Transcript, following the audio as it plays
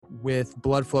with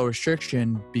blood flow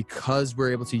restriction, because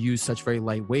we're able to use such very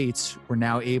light weights, we're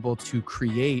now able to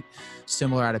create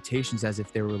similar adaptations as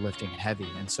if they were lifting heavy.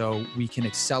 And so we can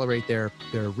accelerate their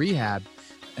rehab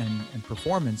and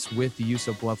performance with the use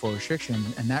of blood flow restriction.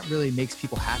 And that really makes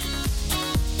people happy.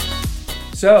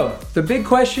 So the big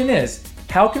question is,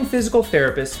 how can physical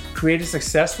therapists create a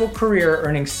successful career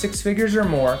earning six figures or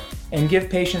more and give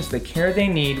patients the care they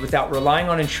need without relying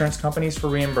on insurance companies for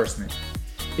reimbursement?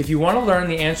 If you want to learn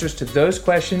the answers to those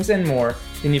questions and more,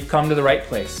 then you've come to the right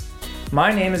place.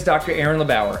 My name is Dr. Aaron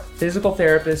LeBauer, physical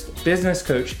therapist, business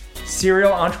coach,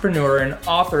 serial entrepreneur, and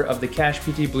author of the Cash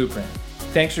PT Blueprint.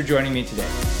 Thanks for joining me today.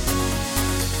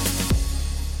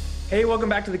 Hey, welcome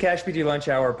back to the Cash PT Lunch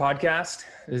Hour podcast.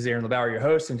 This is Aaron LeBauer, your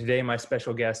host, and today my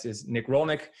special guest is Nick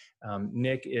Rolnick.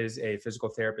 Nick is a physical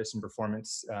therapist and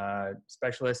performance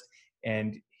specialist,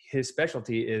 and his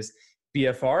specialty is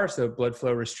BFR, so blood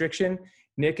flow restriction.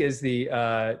 Nick is the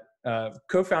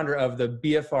co-founder of the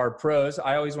BFR Pros.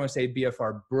 I always want to say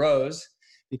BFR Bros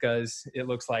because it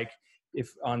looks like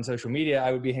if on social media,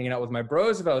 I would be hanging out with my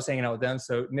bros if I was hanging out with them.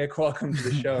 So Nick, welcome to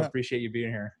the show. Appreciate you being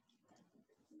here.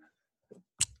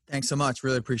 Thanks so much.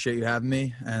 Really appreciate you having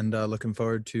me, and looking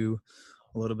forward to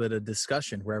a little bit of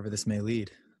discussion wherever this may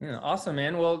lead. Yeah, awesome,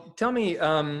 man. Well, tell me,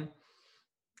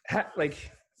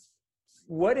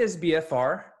 what is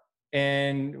BFR,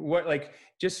 and what,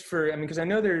 just for, because I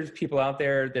know there's people out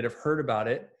there that have heard about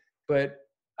it, but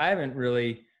I haven't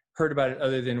really heard about it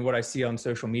other than what I see on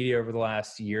social media over the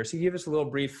last year. So give us a little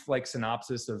brief,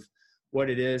 synopsis of what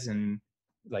it is and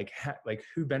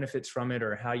who benefits from it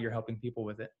or how you're helping people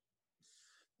with it.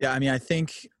 Yeah, I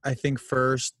think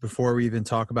first, before we even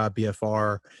talk about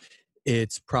BFR,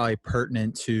 it's probably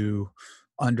pertinent to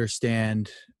understand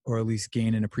or at least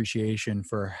gain an appreciation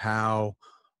for how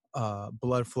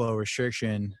blood flow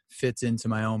restriction fits into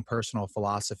my own personal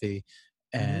philosophy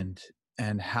and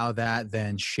how that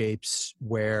then shapes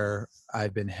where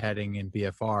I've been heading in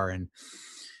BFR. And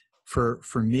for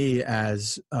me,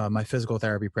 as my physical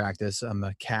therapy practice, I'm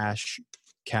a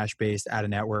cash-based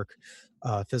out-of-network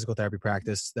physical therapy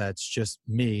practice that's just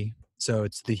me. So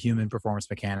it's the human performance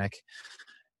mechanic.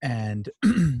 And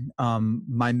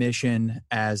my mission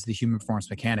as the human performance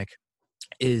mechanic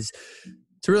is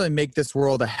to really make this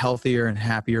world a healthier and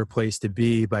happier place to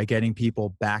be by getting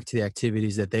people back to the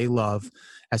activities that they love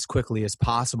as quickly as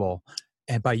possible,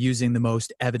 and by using the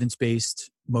most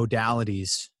evidence-based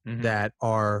modalities that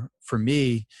are, for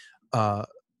me,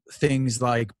 things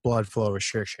like blood flow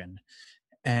restriction.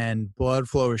 And blood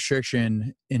flow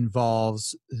restriction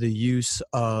involves the use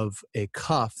of a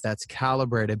cuff that's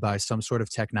calibrated by some sort of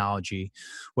technology,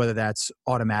 whether that's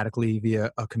automatically via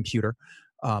a computer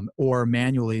or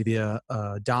manually via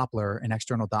a Doppler, an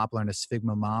external Doppler and a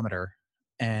sphygmomanometer.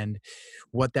 And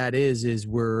what that is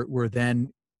we're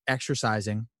then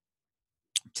exercising,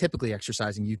 typically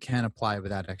exercising. You can apply it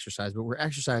without exercise, but we're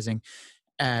exercising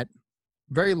at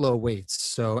very low weights.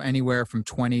 So anywhere from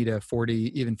 20 to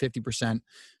 40, even 50%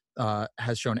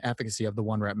 has shown efficacy of the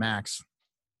 1 rep max.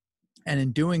 And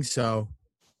in doing so,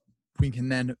 we can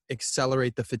then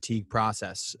accelerate the fatigue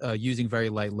process using very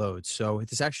light loads. So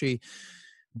this actually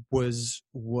was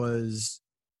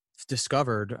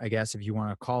discovered, I guess, if you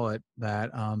want to call it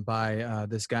that, by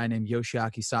this guy named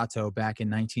Yoshiaki Sato back in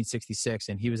 1966.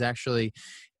 And he was actually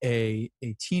a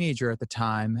teenager at the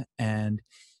time, and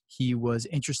he was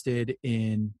interested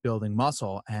in building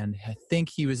muscle. And I think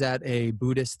he was at a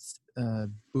Buddhist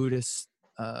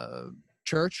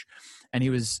church, and he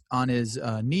was on his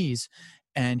knees,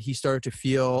 and he started to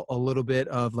feel a little bit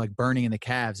of burning in the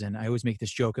calves. And I always make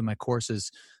this joke in my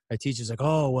courses. My teacher's like,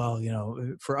 oh, well,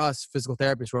 for us physical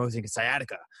therapists, we're always thinking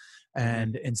sciatica.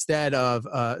 And instead of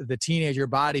the teenager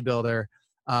bodybuilder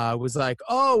was like,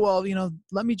 oh, well,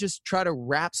 let me just try to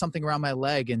wrap something around my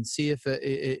leg and see if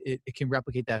it can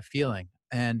replicate that feeling.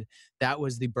 And that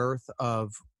was the birth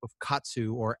of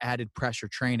Katsu, or added pressure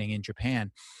training, in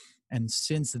Japan. And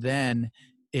since then,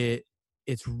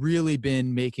 it's really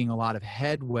been making a lot of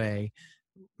headway,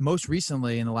 most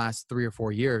recently in the last 3 or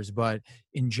 4 years. But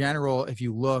in general, if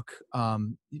you look, a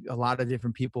lot of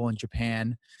different people in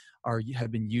Japan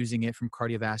have been using it, from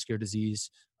cardiovascular disease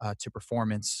to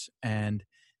performance. And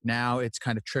now it's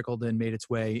kind of trickled and made its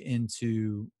way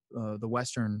into the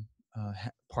Western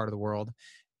part of the world,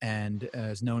 and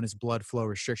is known as blood flow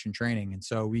restriction training. And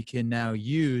so we can now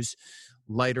use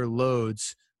lighter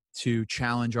loads to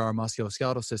challenge our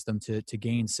musculoskeletal system to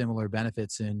gain similar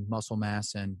benefits in muscle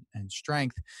mass and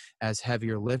strength as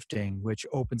heavier lifting, which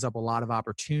opens up a lot of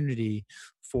opportunity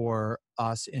for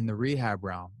us in the rehab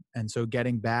realm. And so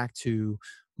getting back to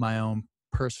my own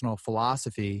personal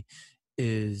philosophy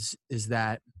is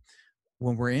that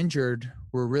when we're injured,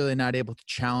 we're really not able to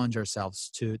challenge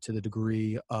ourselves to the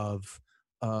degree of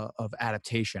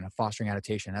adaptation, of fostering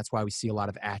adaptation. That's why we see a lot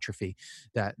of atrophy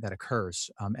that occurs.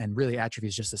 And really, atrophy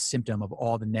is just a symptom of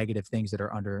all the negative things that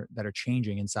are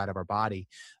changing inside of our body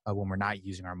when we're not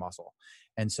using our muscle.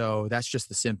 And so that's just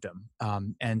the symptom.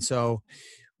 And so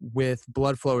with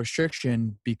blood flow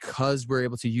restriction, because we're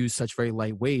able to use such very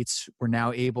light weights, we're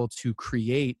now able to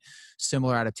create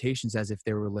similar adaptations as if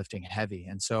they were lifting heavy.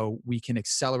 And so we can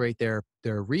accelerate their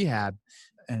rehab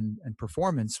and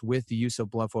performance with the use of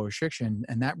blood flow restriction.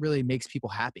 And that really makes people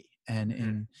happy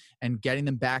and getting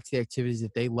them back to the activities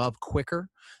that they love quicker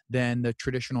than the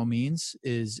traditional means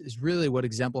is really what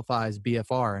exemplifies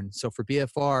BFR. And so for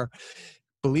BFR,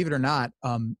 believe it or not,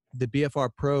 the BFR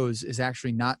pros is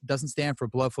actually doesn't stand for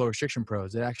blood flow restriction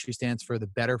pros. It actually stands for the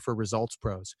better for results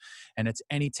pros. And it's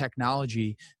any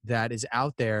technology that is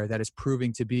out there that is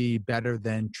proving to be better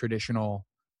than traditional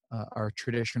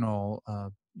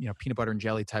peanut butter and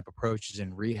jelly type approaches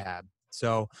in rehab.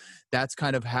 So that's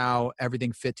kind of how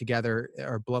everything fit together,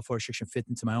 or blood flow restriction fit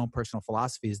into my own personal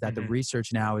philosophy, is that the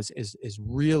research now is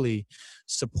really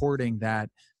supporting that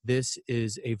this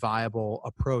is a viable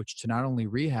approach to not only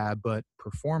rehab, but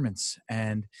performance.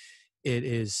 And it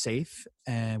is safe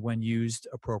and when used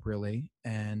appropriately.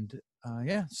 And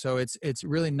so it's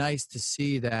really nice to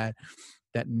see that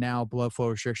now blood flow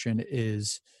restriction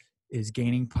is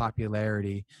gaining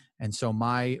popularity. And so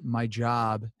my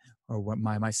job, or what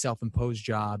my self-imposed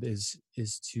job is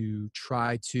to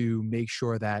try to make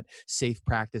sure that safe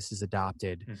practice is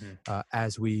adopted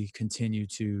as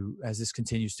this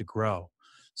continues to grow.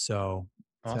 So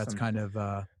that's kind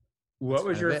of what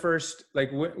was your first, like,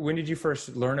 when did you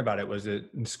first learn about it? Was it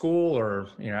in school, or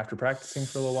after practicing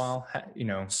for a little while?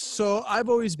 So I've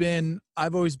always been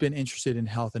interested in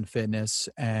health and fitness,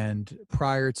 and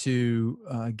prior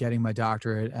to getting my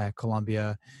doctorate at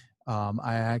Columbia,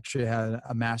 I actually had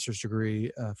a master's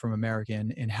degree from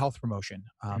American in health promotion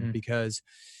because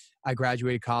I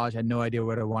graduated college, had no idea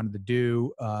what I wanted to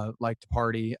do, liked to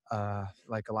party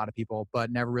like a lot of people,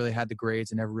 but never really had the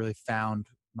grades and never really found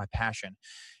my passion.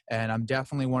 And I'm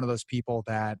definitely one of those people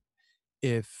that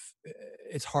if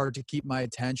it's hard to keep my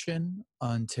attention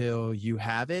until you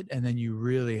have it, and then you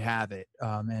really have it.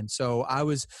 And so I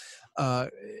was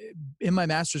in my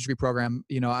master's degree program,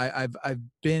 I've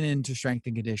been into strength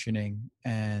and conditioning.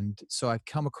 And so I've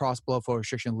come across blood flow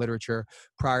restriction literature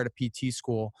prior to PT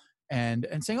school and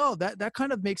saying, oh, that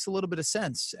kind of makes a little bit of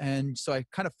sense. And so I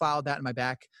kind of filed that in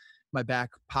my back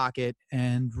pocket.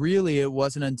 And really it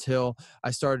wasn't until I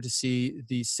started to see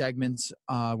these segments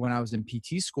when I was in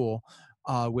PT school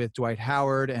with Dwight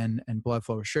Howard and blood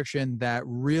flow restriction that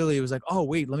really was like, oh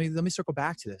wait, let me circle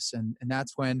back to this. And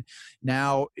that's when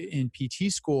now in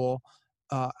PT school,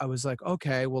 I was like,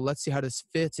 okay, well, let's see how this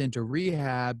fits into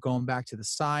rehab, going back to the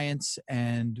science.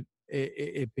 And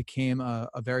it became a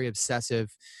very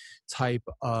obsessive type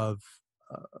of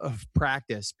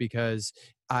practice, because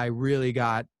I really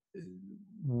got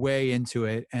way into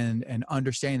it and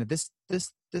understanding that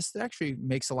this actually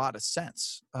makes a lot of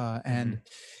sense and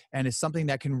it's something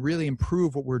that can really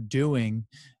improve what we're doing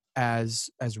as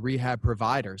rehab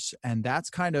providers. And that's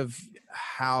kind of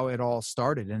how it all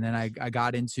started. And then I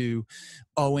got into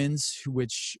Owens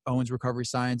Recovery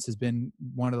Science has been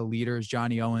one of the leaders.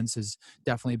 Johnny Owens has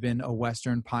definitely been a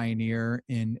Western pioneer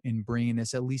in bringing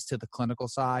this at least to the clinical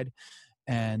side.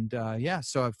 And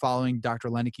so I'm following Dr.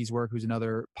 Lennicke's work, who's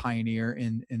another pioneer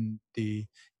in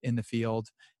the field.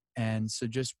 And so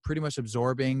just pretty much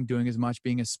absorbing, doing as much,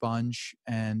 being a sponge,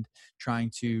 and trying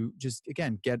to just,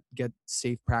 again, get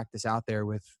safe practice out there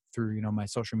through my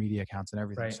social media accounts and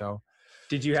everything. Right. So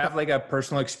did you have like a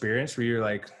personal experience where you're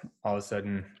like, all of a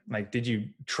sudden, like, did you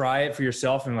try it for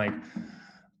yourself and like,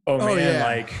 oh man,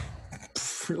 yeah.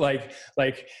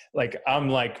 like I'm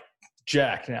like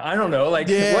jacked now. I don't know. Like,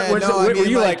 were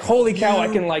you like, holy cow, I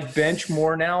can like bench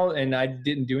more now and I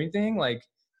didn't do anything? Like,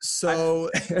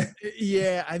 so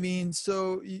yeah, I mean,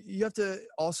 so you have to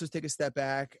also take a step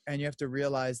back and you have to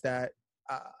realize that,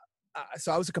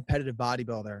 so I was a competitive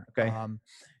bodybuilder. Okay.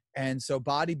 And so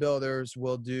bodybuilders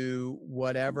will do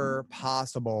whatever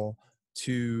possible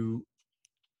to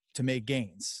make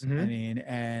gains. I mean,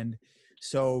 and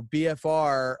so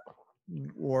BFR,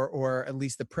 or at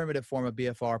least the primitive form of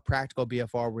BFR, practical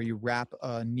BFR, where you wrap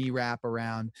a knee wrap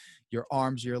around your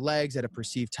arms, your legs at a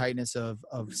perceived tightness of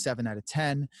 7 out of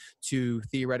 10 to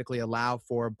theoretically allow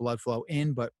for blood flow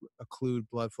in, but occlude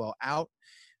blood flow out,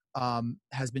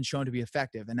 has been shown to be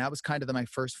effective. And that was kind of my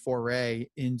first foray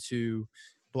into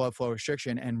blood flow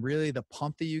restriction. And really the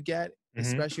pump that you get,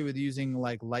 especially with using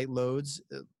like light loads,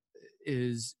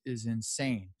 is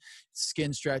insane.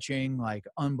 Skin stretching, like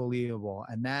unbelievable.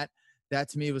 And that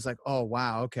to me was like, oh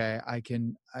wow, okay, I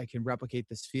can replicate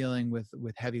this feeling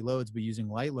with heavy loads, but using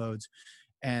light loads.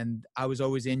 And I was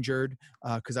always injured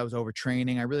because I was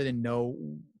overtraining. I really didn't know,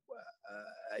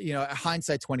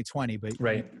 hindsight 2020, but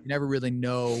Right. you never really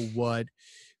know what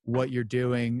you're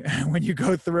doing when you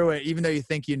go through it, even though you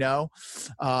think you know.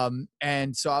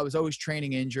 And so I was always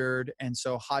training injured, and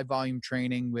so high volume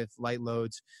training with light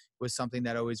loads was something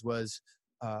that always was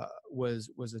a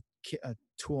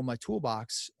tool in my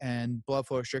toolbox, and blood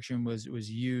flow restriction was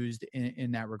used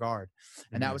in that regard.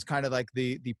 And that was kind of like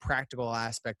the practical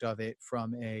aspect of it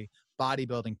from a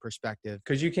bodybuilding perspective.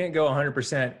 Because you can't go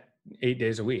 100% 8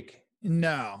 days a week.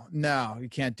 No, you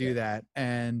can't do that.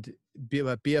 And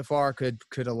BFR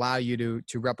could allow you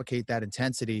to replicate that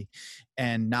intensity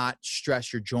and not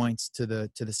stress your joints to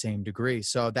the same degree.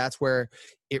 So that's where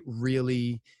it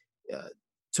really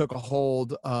took a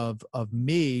hold of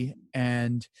me.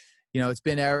 And it was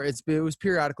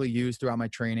periodically used throughout my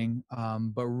training,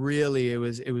 but really it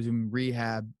was in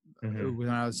rehab when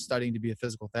I was studying to be a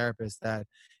physical therapist that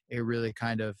it really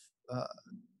kind of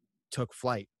took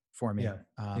flight for me.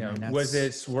 Was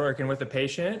this working with a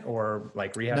patient or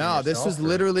like rehab? No, this is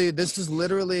literally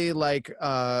like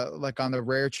on the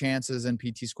rare chances in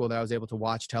PT school that I was able to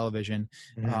watch television,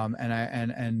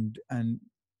 and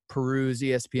peruse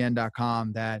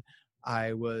ESPN.com that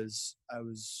I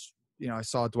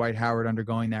saw Dwight Howard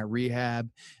undergoing that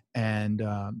rehab, and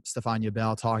Stefania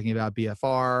Bell talking about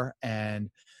BFR,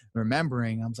 and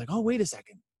remembering, I was like, oh, wait a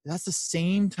second. That's the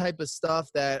same type of stuff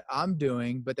that I'm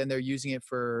doing, but then they're using it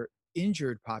for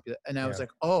injured population. And I was like,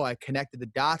 oh, I connected the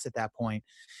dots at that point.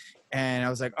 And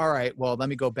I was like, all right, well, let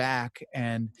me go back.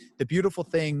 And the beautiful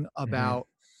thing about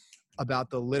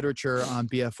the literature on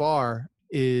BFR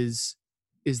is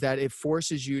that it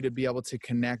forces you to be able to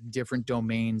connect different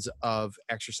domains of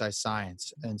exercise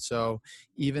science. And so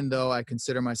even though I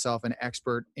consider myself an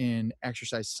expert in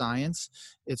exercise science,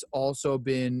 it's also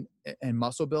been, and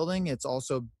muscle building, it's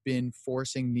also been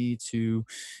forcing me to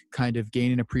kind of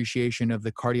gain an appreciation of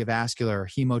the cardiovascular,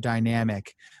 hemodynamic,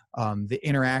 the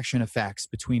interaction effects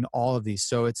between all of these.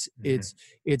 So it's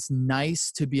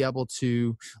nice to be able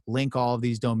to link all of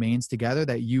these domains together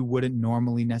that you wouldn't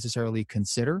normally necessarily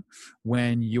consider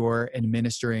when you're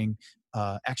administering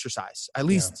exercise. At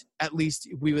least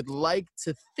we would like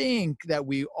to think that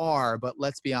we are, but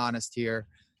let's be honest here.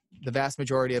 The vast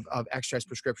majority of exercise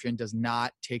prescription does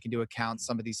not take into account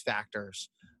some of these factors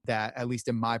that, at least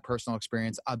in my personal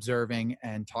experience, observing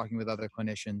and talking with other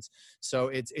clinicians. So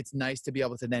it's nice to be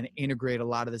able to then integrate a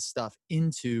lot of this stuff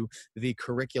into the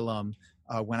curriculum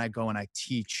when I go and I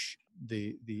teach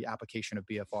the application of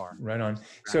BFR. Right on.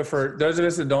 So for those of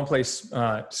us that don't play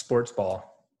sports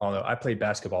ball, although I played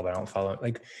basketball, but I don't follow it.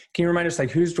 Like, can you remind us,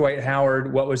 like, who's Dwight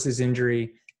Howard? What was his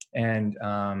injury? And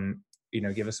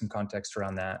give us some context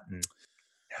around that. And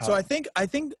so I think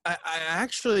Dwight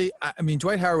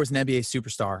Howard was an NBA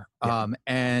superstar,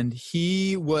 and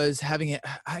he was having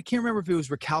I can't remember if it was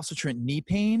recalcitrant knee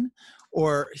pain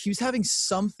or he was having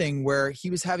something where he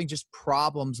was having just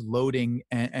problems loading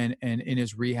and in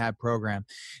his rehab program.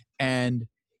 And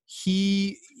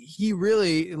he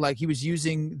really, like, he was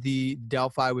using the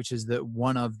Delphi, which is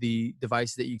one of the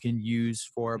devices that you can use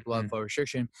for blood flow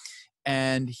restriction.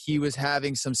 And he was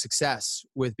having some success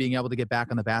with being able to get back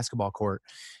on the basketball court.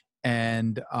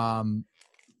 And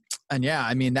yeah,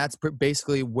 I mean, that's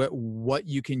basically what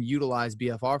you can utilize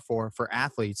BFR for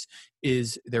athletes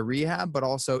is their rehab, but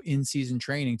also in-season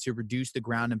training to reduce the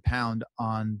ground and pound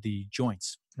on the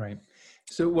joints. Right.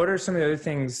 So what are some of the other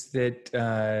things that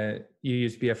you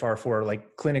use BFR for,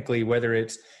 like clinically, whether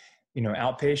it's,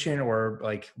 outpatient or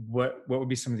like what would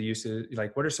be some of the uses?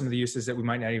 Like, what are some of the uses that we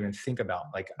might not even think about?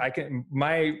 Like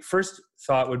my first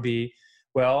thought would be,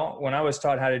 well, when I was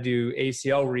taught how to do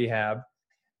ACL rehab,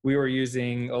 we were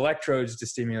using electrodes to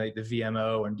stimulate the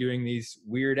VMO and doing these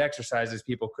weird exercises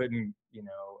people couldn't,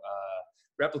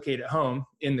 replicate at home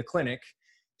in the clinic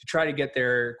to try to get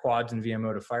their quads and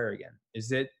VMO to fire again.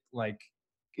 Is it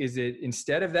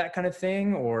instead of that kind of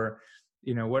thing, or,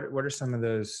 what are some of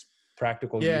those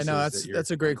practical uses? Yeah, no,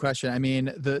 that's a great question. I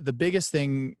mean, the biggest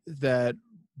thing that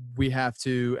we have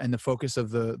to, and the focus of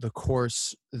the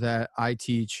course that I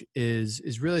teach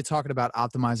is really talking about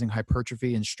optimizing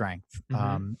hypertrophy and strength.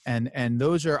 And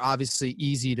those are obviously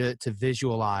easy to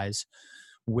visualize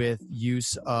with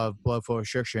use of blood flow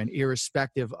restriction,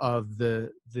 irrespective of the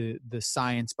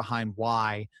science behind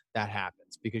why that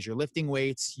happens. Because you're lifting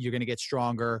weights, you're going to get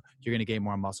stronger, you're going to gain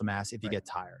more muscle mass if you get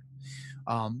tired.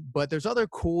 But there's other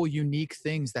cool, unique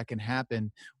things that can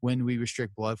happen when we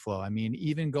restrict blood flow. I mean,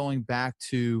 even going back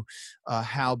to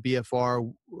how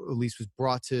BFR at least was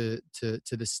brought to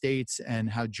the States, and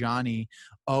how Johnny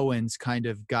Owens kind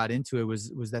of got into it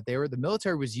was that the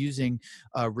military was using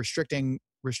restricting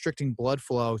blood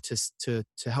flow to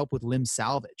help with limb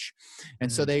salvage.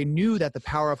 And so they knew that the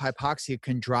power of hypoxia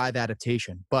can drive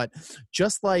adaptation. But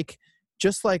just like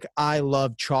I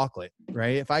love chocolate,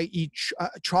 right? If I eat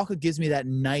chocolate, gives me that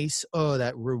nice,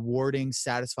 that rewarding,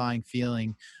 satisfying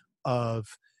feeling of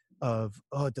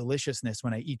deliciousness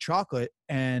when I eat chocolate,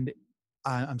 and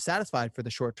I'm satisfied for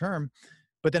the short term.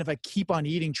 But then if I keep on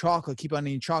eating chocolate,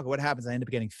 what happens? I end up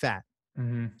getting fat,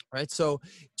 right? So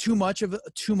too much of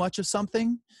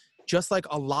something, just like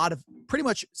a lot of pretty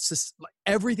much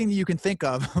everything that you can think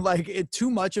of,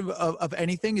 too much of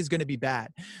anything is going to be bad.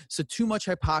 So too much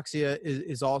hypoxia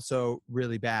is also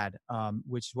really bad,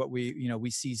 which is what we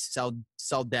see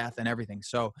cell death and everything.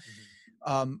 So,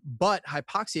 but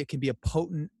hypoxia can be a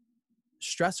potent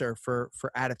stressor for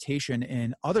adaptation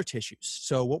in other tissues.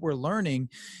 So what we're learning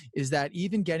is that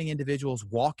even getting individuals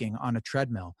walking on a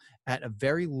treadmill at a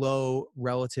very low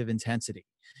relative intensity,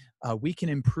 we can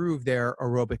improve their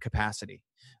aerobic capacity.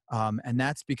 And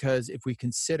that's because if we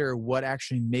consider what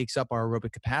actually makes up our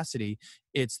aerobic capacity,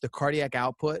 it's the cardiac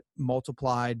output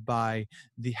multiplied by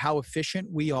how efficient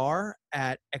we are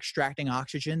at extracting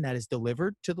oxygen that is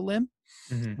delivered to the limb,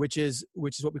 which is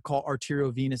what we call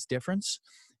arteriovenous difference.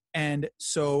 And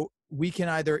so we can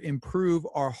either improve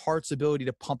our heart's ability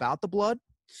to pump out the blood,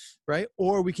 right?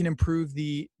 Or we can improve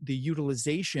the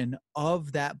utilization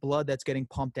of that blood that's getting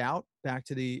pumped out back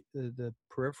to the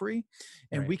periphery,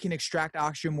 and we can extract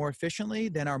oxygen more efficiently.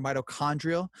 Then our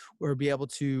mitochondria will be able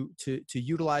to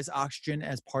utilize oxygen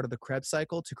as part of the Krebs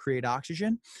cycle to create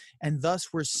oxygen. And thus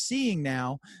we're seeing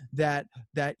now that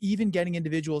even getting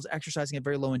individuals exercising at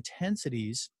very low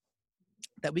intensities,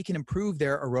 that we can improve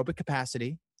their aerobic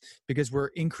capacity because we're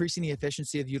increasing the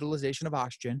efficiency of utilization of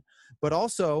oxygen, but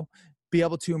also be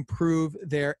able to improve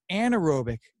their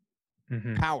anaerobic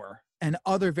power and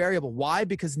other variable. Why?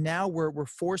 Because now we're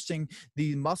forcing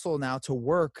the muscle now to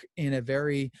work in a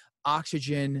very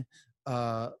oxygen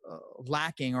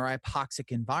lacking or hypoxic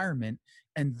environment,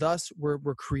 and thus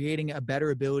we're creating a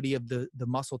better ability of the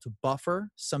muscle to buffer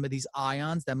some of these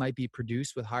ions that might be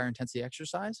produced with higher intensity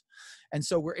exercise. And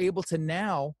so we're able to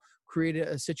now create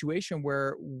a situation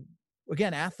where,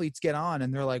 again, athletes get on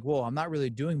and they're like, "Whoa, I'm not really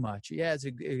doing much." Yeah,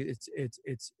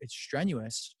 it's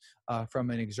strenuous from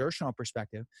an exertional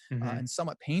perspective, and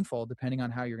somewhat painful depending on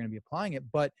how you're going to be applying it.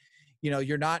 But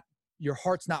your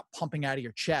heart's not pumping out of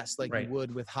your chest like you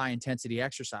would with high intensity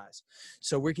exercise.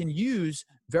 So we can use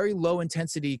very low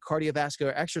intensity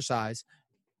cardiovascular exercise,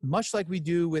 much like we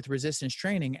do with resistance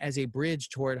training, as a bridge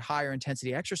toward higher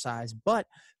intensity exercise, but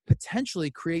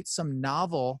potentially create some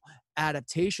novel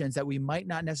adaptations that we might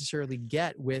not necessarily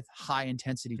get with high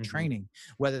intensity training,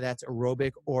 whether that's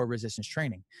aerobic or resistance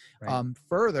training.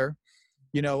 Further,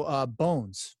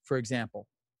 bones, for example,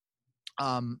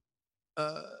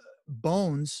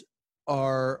 bones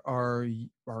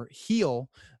are heal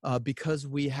because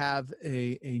we have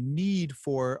a need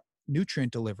for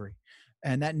nutrient delivery.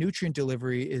 And that nutrient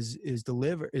delivery is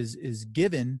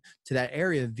given to that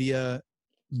area via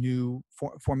new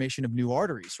formation of new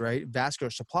arteries, right?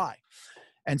 Vascular supply.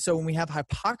 And so when we have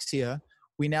hypoxia,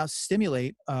 we now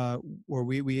stimulate, or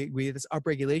we have this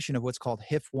upregulation of what's called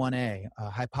HIF-1A,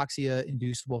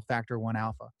 hypoxia-inducible factor 1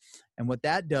 alpha. And what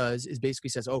that does is basically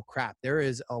says, oh crap, there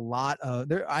is a lot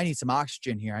of, I need some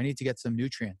oxygen here. I need to get some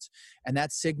nutrients. And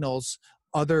that signals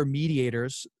other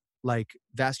mediators like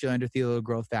vascular endothelial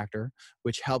growth factor,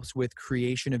 which helps with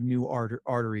creation of new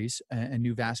arteries and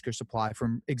new vascular supply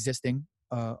from existing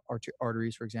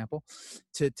arteries, for example,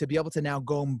 to be able to now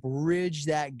go and bridge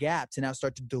that gap to now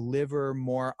start to deliver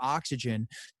more oxygen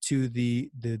to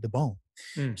the bone.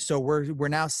 So we're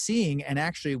now seeing, and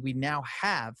actually we now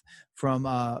have from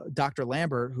Dr.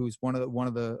 Lambert, who's one of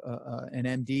the an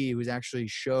MD who's actually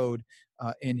showed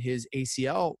in his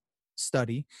ACL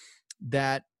study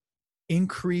that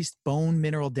increased bone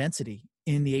mineral density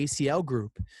in the ACL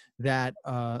group that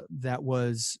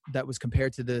was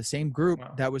compared to the same group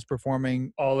that was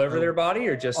performing all over their body,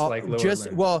 or just like lower limbs?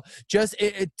 Well, just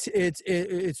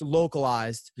it's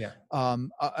localized. Yeah.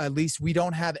 At least we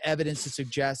don't have evidence to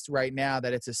suggest right now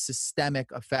that it's a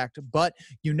systemic effect, but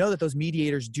that those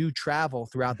mediators do travel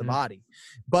throughout the body.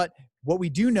 But what we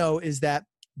do know is that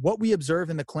what we observe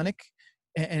in the clinic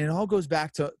And it all goes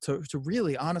back to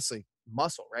really honestly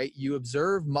muscle, right? You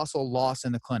observe muscle loss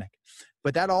in the clinic,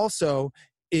 but that also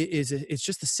it's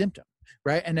just a symptom,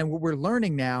 right? And then what we're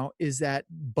learning now is that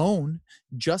bone,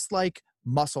 just like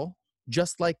muscle,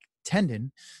 just like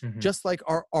tendon, Mm-hmm. just like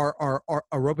our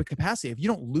aerobic capacity, if you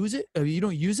don't lose it, if you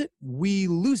don't use it, we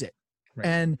lose it. Right.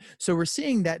 And so we're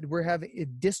seeing that we're having a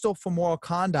distal femoral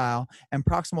condyle and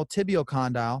proximal tibial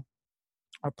condyle,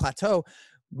 our plateau,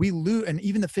 we lose, and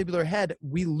even the fibular head,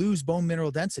 we lose bone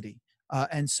mineral density.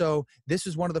 And so this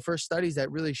is one of the first studies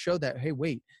that really showed that, hey,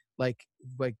 wait, like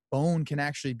bone can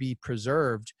actually be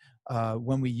preserved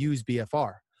when we use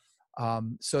BFR.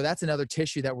 So that's another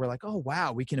tissue that we're like, oh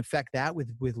wow, we can affect that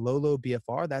with low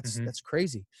BFR. That's Mm-hmm. that's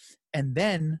crazy. And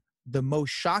then the most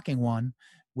shocking one,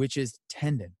 which is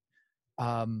tendon.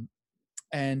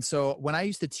 And so when I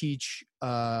used to teach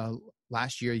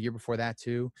last year, year before that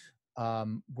too,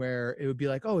 where it would be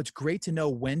like, oh, it's great to know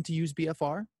when to use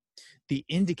BFR, the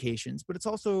indications, but it's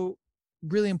also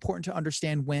really important to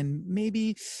understand when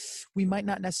maybe we might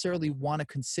not necessarily want to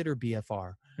consider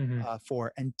BFR Mm-hmm.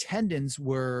 for. And tendons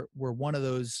were one of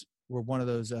those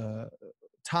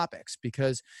topics,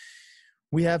 because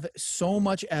we have so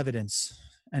much evidence.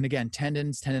 And again,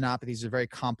 tendinopathies is a very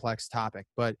complex topic,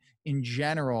 but in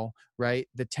general, right,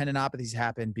 the tendinopathies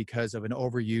happen because of an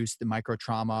overuse, the micro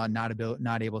trauma,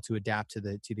 not able to adapt to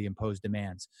the imposed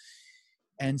demands.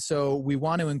 And so we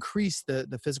want to increase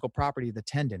the physical property of the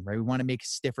tendon, right? We want to make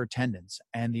stiffer tendons.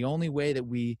 And the only way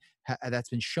that that's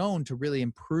been shown to really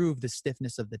improve the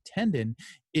stiffness of the tendon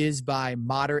is by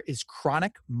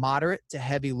chronic, moderate to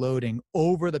heavy loading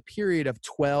over the period of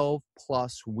 12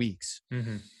 plus weeks.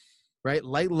 Mm-hmm. Right?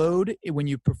 Light load, when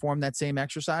you perform that same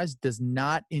exercise, does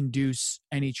not induce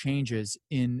any changes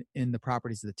in the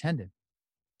properties of the tendon.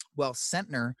 Well,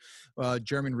 Sentner, a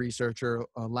German researcher,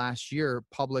 last year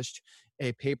published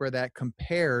a paper that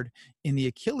compared in the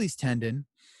Achilles tendon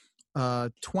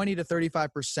 20 to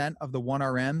 35% of the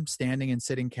 1RM standing and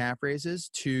sitting calf raises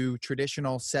to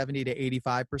traditional 70 to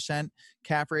 85%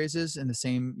 calf raises in the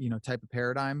same type of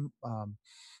paradigm,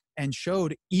 and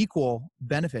showed equal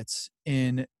benefits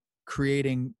in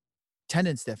creating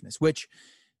tendon stiffness, which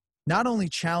not only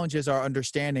challenges our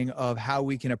understanding of how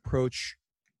we can approach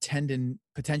tendon,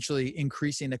 potentially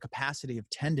increasing the capacity of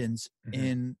tendons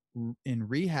in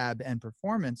rehab and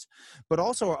performance, but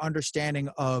also our understanding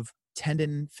of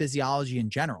tendon physiology in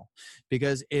general.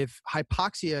 Because if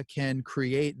hypoxia can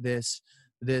create this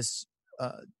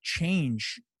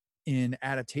change in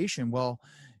adaptation, well,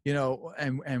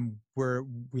 and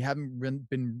we haven't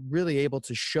been really able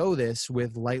to show this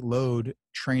with light load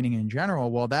training in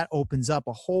general. Well, that opens up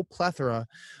a whole plethora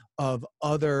of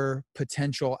other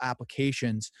potential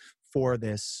applications for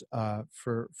this,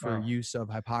 for Wow. use of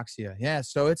hypoxia. Yeah,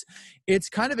 so it's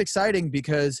kind of exciting,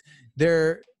 because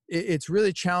it's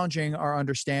really challenging our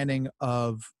understanding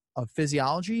of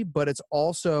physiology, but it's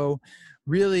also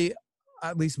really,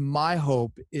 at least my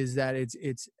hope is that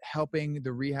it's helping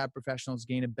the rehab professionals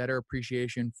gain a better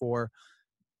appreciation for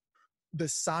the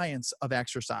science of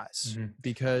exercise,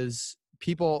 because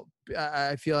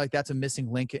I feel like that's a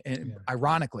missing link. And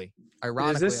ironically,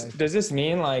 does this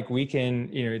mean like we can,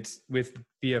 it's with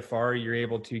BFR, you're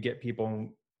able to get people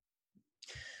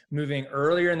moving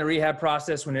earlier in the rehab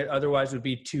process when it otherwise would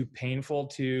be too painful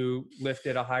to lift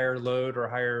at a higher load or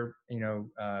higher,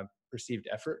 perceived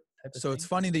effort? So it's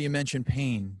funny that you mentioned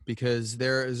pain, because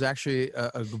there is actually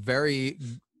a very,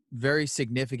 very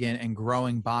significant and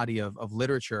growing body of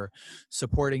literature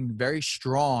supporting very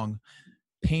strong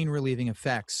pain relieving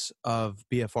effects of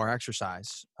BFR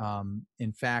exercise.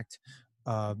 In fact,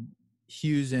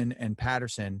 Hughes and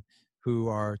Patterson, who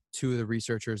are two of the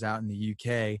researchers out in the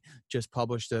UK, just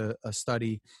published a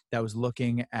study that was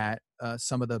looking at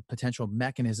some of the potential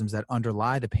mechanisms that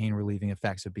underlie the pain relieving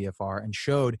effects of BFR, and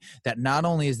showed that not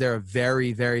only is there a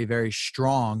very, very, very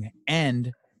strong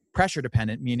and pressure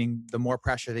dependent, meaning the more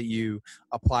pressure that you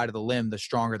apply to the limb, the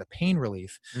stronger the pain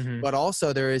relief, but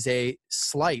also there is a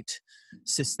slight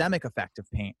systemic effect of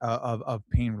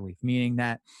pain relief, meaning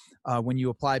that when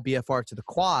you apply BFR to the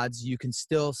quads, you can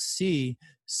still see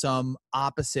some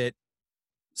opposite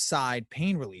side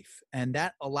pain relief, and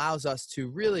that allows us to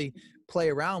really play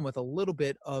around with a little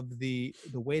bit of the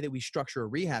way that we structure a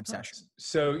rehab session.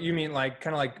 So you mean like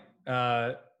kind of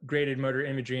like graded motor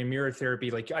imagery and mirror therapy?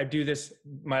 Like I do this,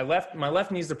 my left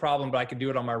knee's the problem, but I could do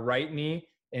it on my right knee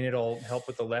and it'll help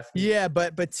with the left knee. Yeah,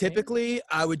 but typically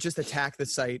I would just attack the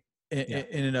site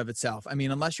in and of itself. I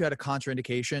mean, unless you had a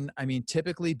contraindication. I mean,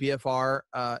 typically BFR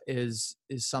is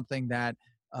something that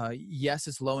yes,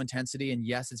 it's low intensity, and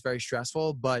yes, it's very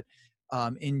stressful, but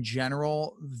in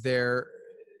general,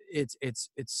 it's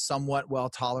somewhat well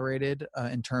tolerated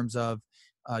in terms of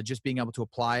just being able to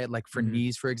apply it, like for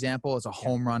knees, for example, as a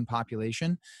home run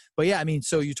population. But yeah, I mean,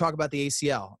 so you talk about the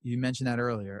ACL, you mentioned that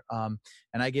earlier. And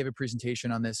I gave a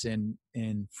presentation on this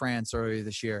in France earlier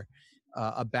this year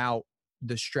about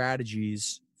the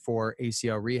strategies for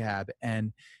ACL rehab.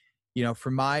 And, you know, for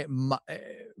my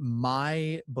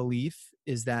belief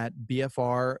is that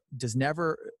BFR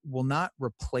will not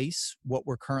replace what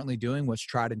we're currently doing, what's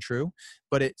tried and true,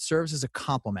 but it serves as a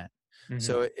complement.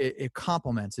 So it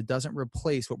complements, it doesn't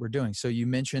replace what we're doing. So you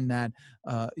mentioned that,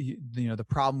 you know, the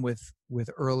problem with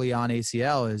early on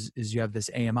ACL is you have this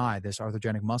AMI, this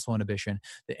arthrogenic muscle inhibition,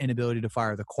 the inability to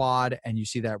fire the quad, and you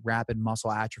see that rapid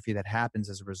muscle atrophy that happens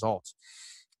as a result.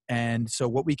 And so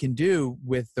what we can do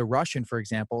with the Russian, for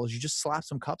example, is you just slap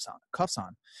some cuffs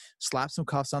on, slap some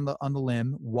cuffs on the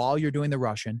limb while you're doing the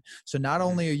Russian. So not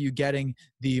only are you getting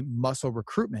the muscle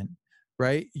recruitment,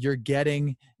 right? You're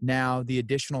getting now the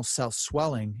additional cell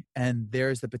swelling, and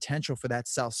there's the potential for that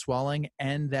cell swelling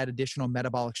and that additional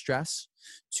metabolic stress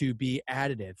to be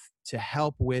additive to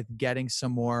help with getting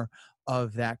some more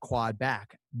of that quad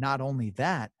back. Not only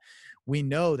that, we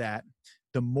know that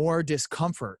the more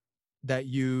discomfort that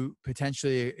you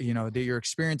potentially, you know, that you're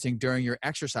experiencing during your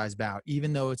exercise bout,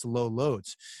 even though it's low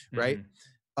loads, right?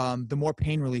 The more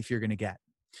pain relief you're going to get.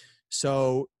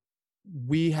 So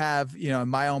we have, you know,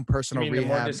 my own personal rehab.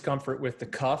 The more discomfort with the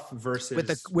cuff versus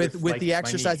with like the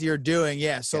exercise that you're doing.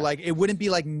 Yeah. So like, it wouldn't be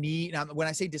like knee. Now, when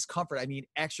I say discomfort, I mean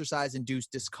exercise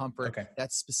induced discomfort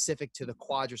that's specific to the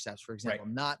quadriceps, for example,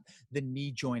 not the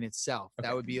knee joint itself.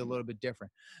 That would be a little bit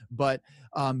different, but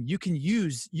you can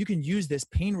use this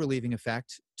pain relieving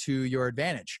effect to your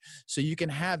advantage. So you can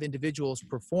have individuals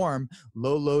perform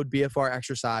low load BFR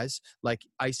exercise, like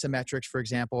isometrics, for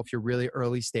example, if you're really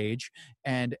early stage,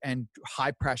 and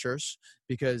high pressures,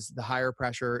 because the higher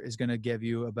pressure is going to give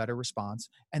you a better response.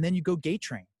 And then you go gait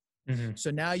train. So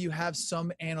now you have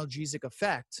some analgesic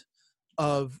effect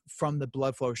from the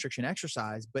blood flow restriction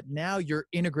exercise, but now you're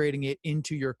integrating it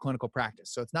into your clinical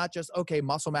practice. So it's not just, okay,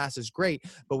 muscle mass is great,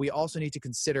 but we also need to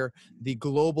consider the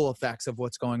global effects of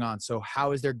what's going on. So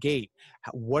how is their gait?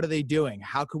 What are they doing?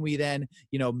 How can we then,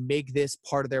 you know, make this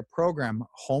part of their program,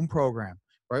 home program,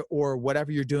 right? Or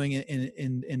whatever you're doing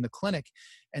in the clinic.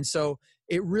 And so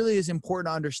it really is important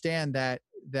to understand that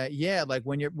yeah, like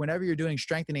whenever you're doing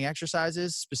strengthening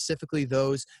exercises, specifically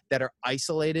those that are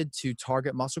isolated to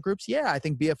target muscle groups, yeah, I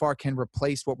think BFR can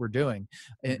replace what we're doing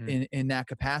in that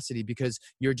capacity, because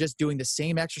you're just doing the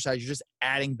same exercise, you're just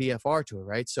adding BFR to it,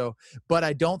 right? So, but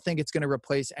I don't think it's going to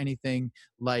replace anything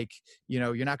like, you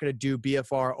know, you're not going to do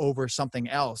BFR over something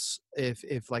else.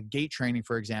 If like gait training,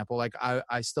 for example, like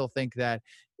I still think that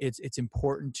it's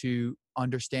important to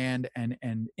understand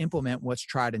and implement what's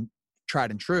tried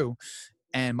and true.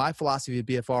 And my philosophy of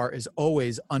BFR is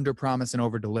always under promise and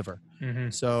over deliver.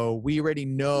 So we already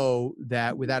know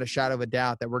that without a shadow of a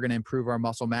doubt that we're going to improve our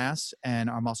muscle mass and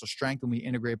our muscle strength when we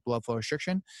integrate blood flow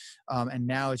restriction. And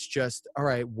now it's just, all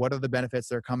right, what are the benefits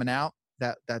that are coming out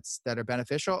that are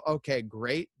beneficial? Okay,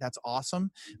 great. That's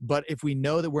awesome. But if we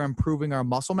know that we're improving our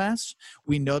muscle mass,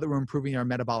 we know that we're improving our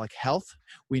metabolic health.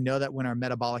 We know that when our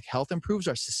metabolic health improves,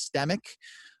 our systemic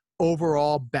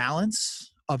overall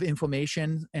balance of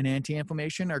inflammation and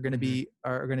anti-inflammation are going to be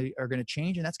are going to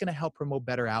change, and that's going to help promote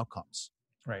better outcomes.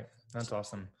 Right. That's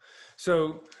awesome.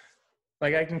 So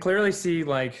like I can clearly see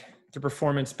like the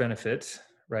performance benefits,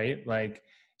 right? Like,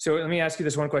 so let me ask you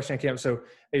this one question. So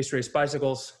I used to race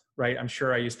bicycles, right? I'm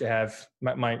sure I used to have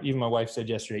even my wife said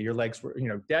yesterday, your legs were, you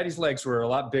know, daddy's legs were a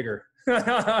lot bigger,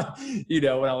 you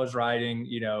know, when I was riding,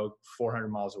 you know, 400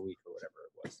 miles a week or whatever.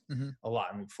 A lot.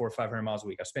 I mean, 400 or 500 miles a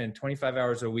week. I spent 25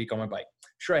 hours a week on my bike.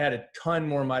 Sure, I had a ton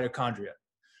more mitochondria,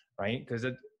 right? Because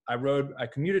I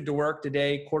commuted to work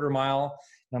today, quarter mile,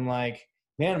 and I'm like,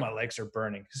 man, my legs are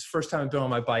burning. This is the first time I've been on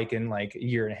my bike in like a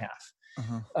year and a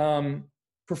half.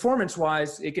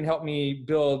 Performance-wise, it can help me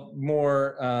build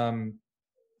more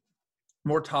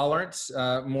tolerance,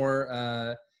 a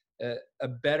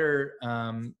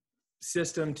better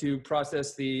system to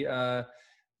process the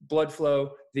blood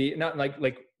flow, not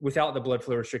like without the blood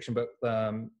flow restriction, but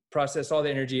process all the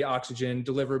energy, oxygen,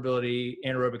 deliverability,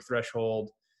 anaerobic threshold,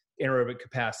 anaerobic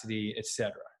capacity,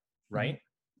 etc. Right?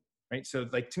 Right. So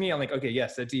like to me, I'm like, okay,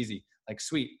 yes, that's easy. Like,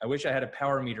 sweet. I wish I had a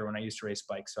power meter when I used to race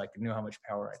bikes so I could know how much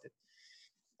power I did.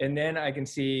 And then I can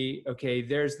see, okay,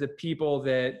 there's the people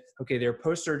that, okay, they're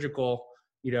post-surgical,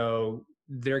 you know,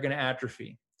 they're going to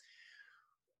atrophy.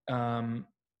 And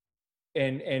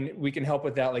we can help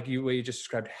with that, like what you just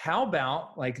described. How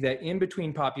about like that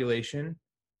in-between population,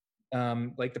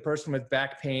 like the person with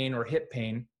back pain or hip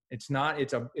pain, It's not,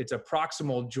 it's a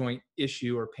proximal joint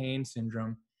issue or pain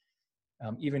syndrome.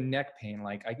 Even neck pain,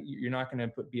 like you're not going to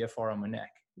put BFR on my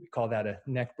neck. We call that a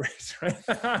neck brace,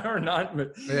 right? Or not,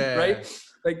 right?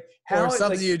 Like how, or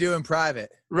something like, you do in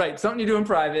private. right. Something you do in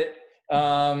private.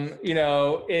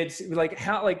 It's like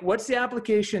how, like, what's the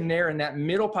application there in that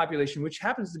middle population, which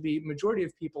happens to be majority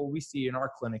of people we see in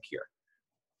our clinic here?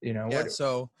 Yeah.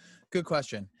 So good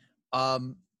question.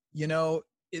 Um, you know,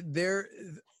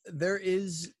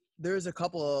 there's a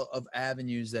couple of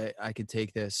avenues that I could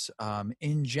take this.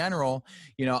 In general,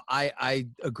 I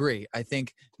agree. I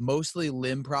think mostly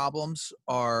limb problems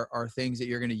are things that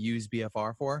you're going to use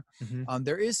BFR for. Mm-hmm.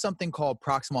 There is something called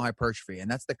proximal hypertrophy, and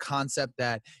that's the concept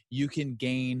that you can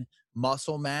gain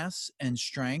muscle mass and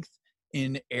strength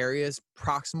in areas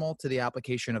proximal to the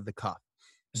application of the cuff.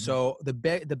 Mm-hmm. So the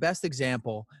best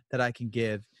example that I can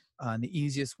give, and the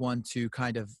easiest one to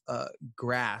kind of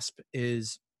grasp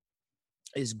is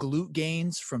glute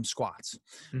gains from squats.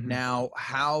 Mm-hmm. Now,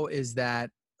 how is that?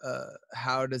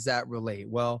 How does that relate?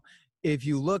 Well, if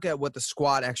you look at what the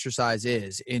squat exercise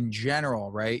is in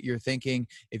general, right? You're thinking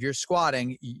if you're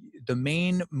squatting, the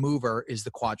main mover is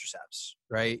the quadriceps,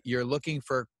 right? You're looking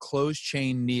for closed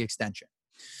chain knee extension.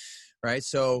 Right.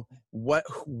 So what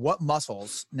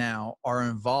muscles now are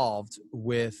involved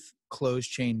with closed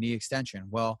chain knee extension?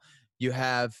 Well, you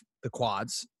have the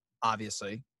quads,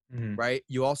 obviously, Mm-hmm. right?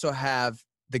 You also have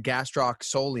the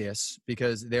gastrocsoleus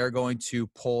because they're going to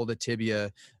pull the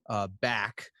tibia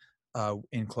back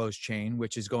in closed chain,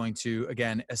 which is going to,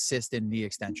 again, assist in knee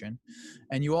extension.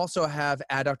 And you also have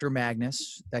adductor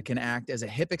magnus that can act as a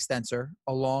hip extensor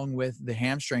along with the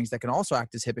hamstrings that can also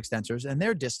act as hip extensors, and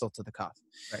they're distal to the cuff.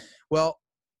 Right. Well,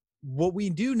 what we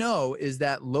do know is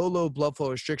that low blood flow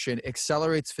restriction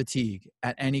accelerates fatigue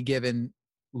at any given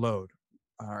load.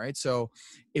 All right. So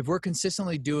if we're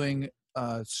consistently doing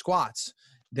squats,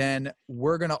 then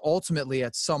we're going to ultimately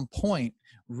at some point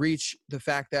reach the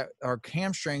fact that our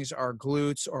hamstrings, our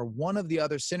glutes, or one of the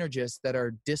other synergists that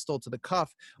are distal to the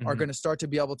cuff are going to start to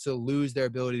be able to lose their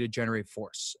ability to generate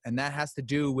force. And that has to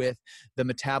do with the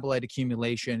metabolite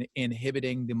accumulation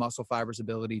inhibiting the muscle fiber's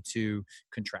ability to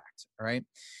contract. All right.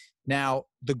 Now,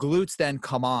 the glutes then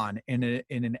come on in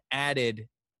an added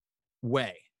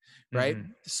way. Right.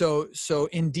 Mm-hmm. So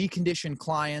in deconditioned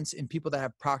clients, in people that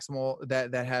have proximal,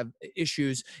 that have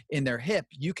issues in their hip,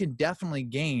 you can definitely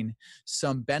gain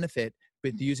some benefit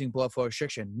with using blood flow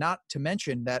restriction, not to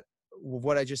mention that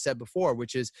what I just said before,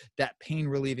 which is that pain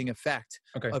relieving effect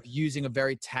of using a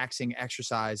very taxing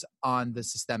exercise on the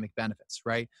systemic benefits.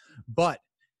 Right. But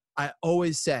I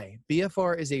always say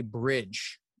BFR is a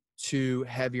bridge to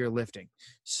heavier lifting.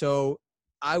 So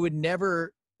I would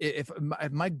never, if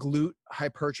my glute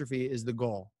hypertrophy is the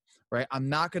goal, right? I'm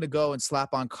not going to go and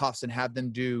slap on cuffs and have them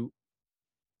do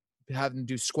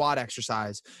squat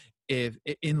exercise if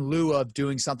in lieu of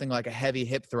doing something like a heavy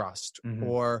hip thrust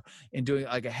or in doing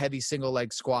like a heavy single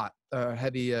leg squat or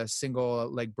heavy single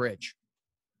leg bridge,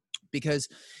 because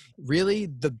really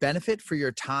the benefit for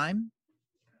your time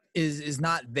is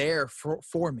not there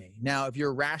for me. Now, if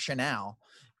your rationale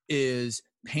is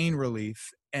pain relief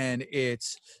and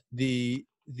it's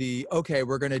okay,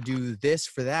 we're going to do this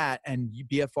for that, and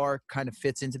BFR kind of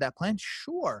fits into that plan,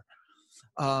 sure.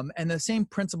 And the same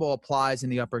principle applies in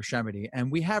the upper extremity.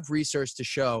 And we have research to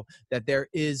show that there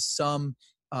is some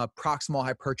proximal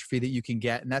hypertrophy that you can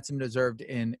get, and that's been observed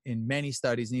in many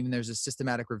studies, and even there's a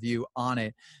systematic review on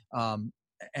it.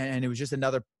 And it was just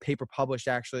another paper published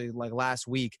actually like last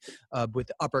week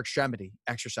with upper extremity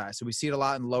exercise. So we see it a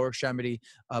lot in lower extremity,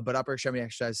 but upper extremity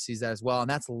exercise sees that as well. And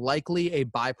that's likely a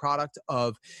byproduct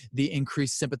of the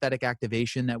increased sympathetic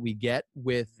activation that we get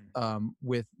with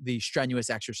the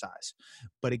strenuous exercise.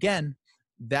 But again,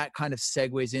 that kind of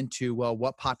segues into, well,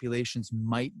 what populations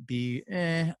might be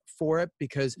for it,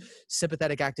 because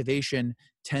sympathetic activation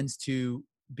tends to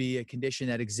be a condition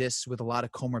that exists with a lot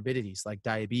of comorbidities like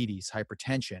diabetes,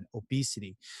 hypertension,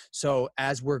 obesity. So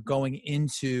as we're going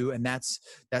into, and that's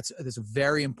a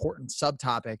very important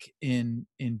subtopic in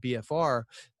BFR,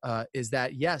 is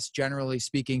that yes, generally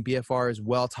speaking, BFR is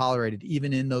well tolerated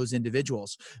even in those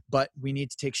individuals, but we need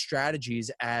to take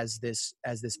strategies as this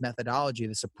methodology,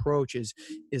 this approach is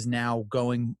now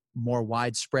going more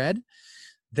widespread,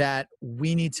 that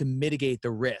we need to mitigate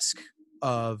the risk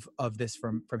of this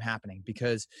from happening,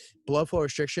 because blood flow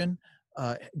restriction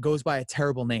goes by a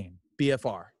terrible name,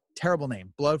 BFR, terrible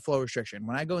name, blood flow restriction.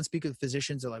 When I go and speak with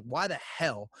physicians, they're like, why the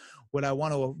hell would I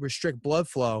want to restrict blood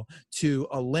flow to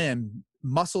a limb?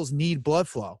 Muscles need blood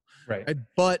flow, right?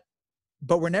 But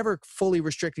but we're never fully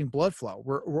restricting blood flow.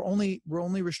 We're only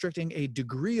restricting a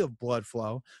degree of blood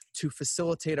flow to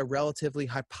facilitate a relatively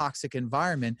hypoxic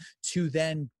environment to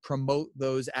then promote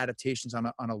those adaptations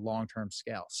on a long-term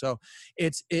scale. So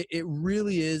it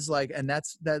really is like, and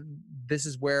this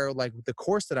is where, like, the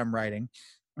course that I'm writing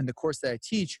and the course that I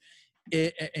teach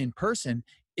in person,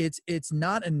 it's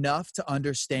not enough to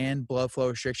understand blood flow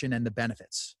restriction and the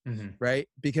benefits, right?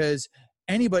 Because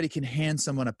anybody can hand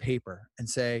someone a paper and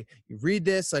say, you read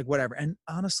this, like, whatever. And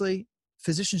honestly,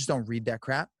 physicians don't read that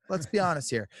crap. Let's be honest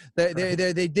here.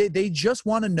 They just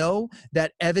want to know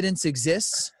that evidence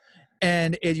exists,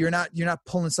 and you're not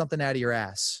pulling something out of your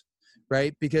ass,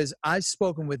 right? Because I've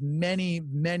spoken with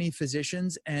many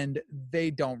physicians, and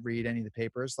they don't read any of the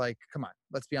papers. Like, come on,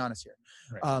 let's be honest here.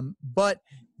 Right. But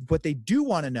what they do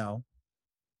want to know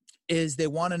is they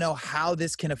want to know how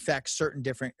this can affect certain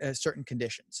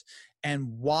conditions, and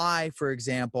why, for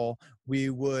example, we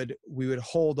would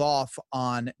hold off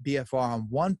on BFR on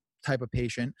one type of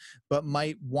patient, but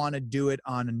might want to do it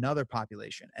on another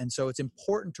population. And so it's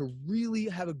important to really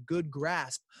have a good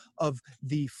grasp of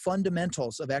the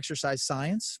fundamentals of exercise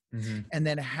science, and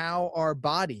then how our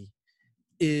body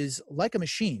is like a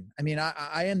machine. I mean,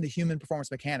 I am the human performance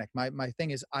mechanic. My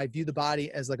thing is, I view the body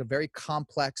as like a very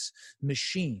complex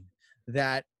machine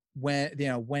that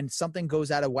when something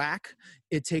goes out of whack,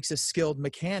 it takes a skilled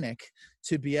mechanic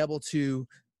to be able to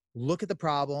look at the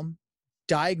problem,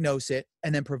 diagnose it,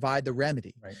 and then provide the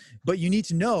remedy. Right. But you need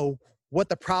to know what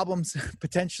the problems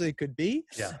potentially could be,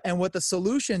 Yeah. and what the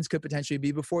solutions could potentially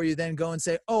be before you then go and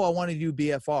say, oh, I want to do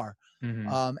BFR.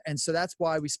 And so that's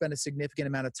why we spend a significant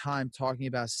amount of time talking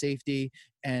about safety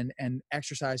and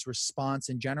exercise response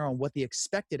in general, and what the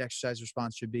expected exercise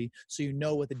response should be, so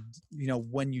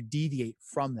when you deviate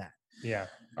from that. Yeah.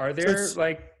 Are there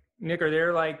Nick,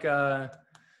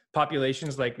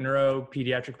 populations like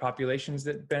neuropediatric populations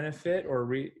that benefit, or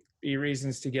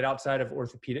reasons to get outside of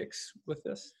orthopedics with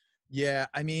this? Yeah,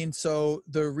 I mean, so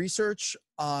the research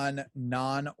on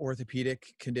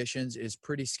non-orthopedic conditions is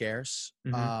pretty scarce.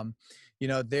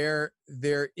 There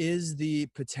is the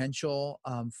potential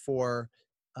for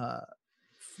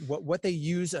what they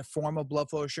use a form of blood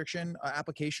flow restriction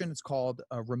application. It's called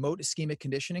remote ischemic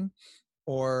conditioning,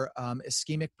 or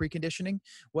ischemic preconditioning.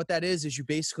 What that is you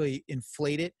basically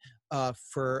inflate it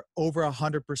for over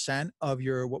 100% of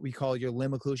what we call your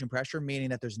limb occlusion pressure, meaning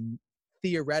that there's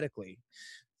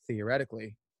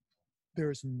theoretically,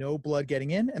 there's no blood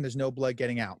getting in and there's no blood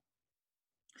getting out.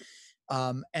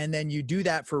 And then you do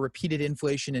that for repeated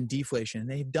inflation and deflation. And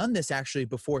they've done this actually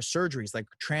before surgeries like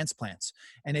transplants.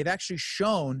 And they've actually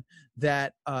shown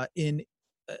that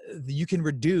you can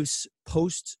reduce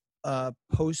post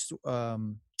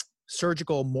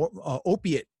surgical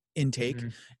opiate intake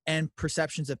and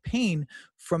perceptions of pain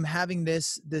from having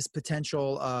this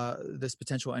potential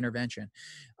intervention.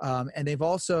 And they've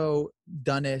also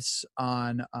done this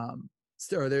on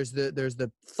there's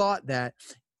the thought that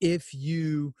if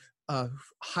you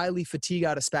highly fatigue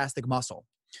out a spastic muscle,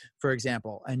 for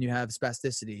example, and you have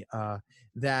spasticity,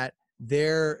 that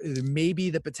there may be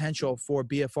the potential for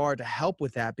BFR to help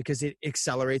with that, because it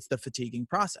accelerates the fatiguing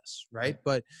process, right?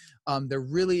 But there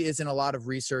really isn't a lot of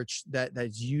research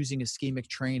that's using ischemic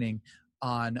training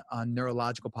on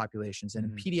neurological populations. And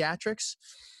in pediatrics,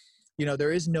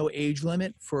 there is no age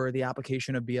limit for the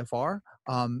application of BFR.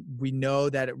 We know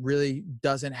that it really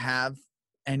doesn't have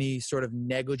any sort of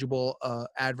negligible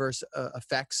adverse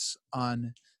effects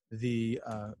on the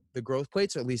growth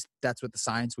plates, or at least that's what the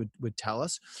science would tell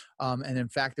us. And in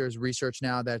fact, there's research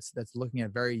now that's looking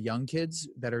at very young kids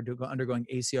that are undergoing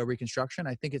ACL reconstruction.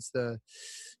 I think it's the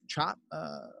CHOP,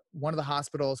 one of the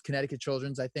hospitals, Connecticut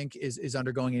Children's, I think, is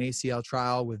undergoing an ACL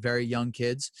trial with very young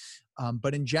kids.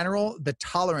 But in general, the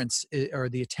tolerance or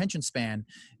the attention span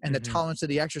and the tolerance of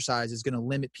the exercise is going to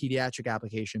limit pediatric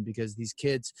application, because these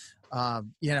kids,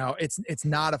 it's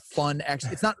not a fun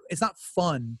it's not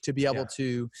fun to be able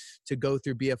to go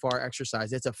through BFR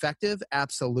exercise. It's effective,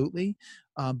 absolutely.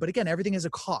 But again, everything is a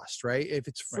cost, right? If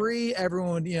it's free,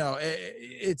 everyone,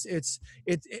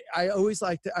 I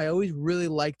always really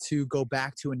like to go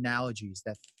back to analogies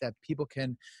that people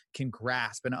can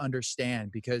grasp and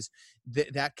understand, because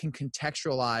that can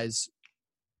contextualize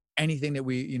anything that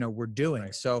we're doing.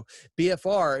 Right. So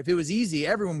BFR, if it was easy,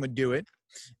 everyone would do it.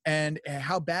 And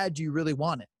how bad do you really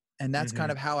want it? And that's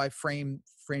kind of how I frame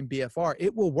BFR.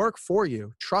 It will work for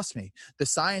you. Trust me. The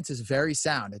science is very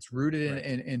sound. It's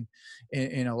rooted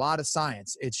in a lot of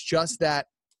science. It's just that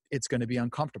it's going to be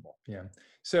uncomfortable. Yeah.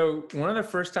 So one of the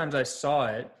first times I saw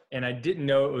it, and I didn't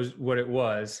know it was what it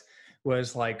was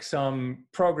like some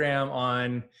program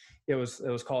on, it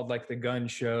was called like the Gun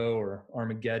Show or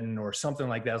Armageddon or something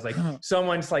like that. It was like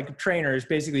someone's like trainers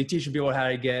basically teaching people how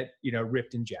to get,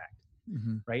 ripped and jacked.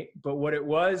 Mm-hmm. Right. But what it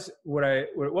was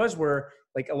were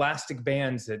like elastic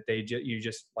bands that you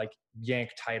just like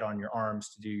yank tight on your arms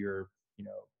to do your,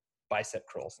 bicep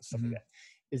curls and stuff Mm-hmm. like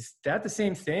that. Is that the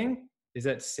same thing? Is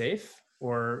that safe?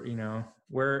 Or,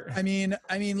 where? I mean,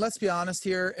 let's be honest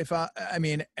here. If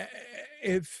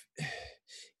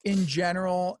in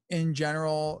general,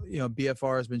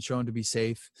 BFR has been shown to be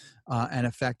safe and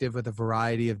effective with a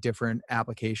variety of different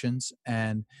applications.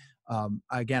 And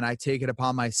again, I take it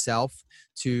upon myself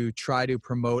to try to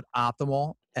promote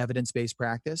optimal evidence-based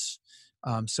practice.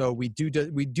 So we do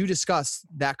discuss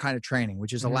that kind of training,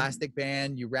 which is elastic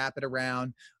band. You wrap it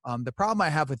around. The problem I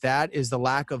have with that is the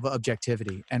lack of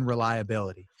objectivity and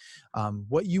reliability.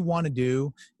 What you want to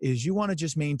do is you want to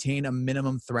just maintain a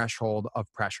minimum threshold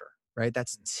of pressure, right?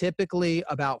 That's typically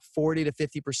about 40 to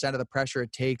 50% of the pressure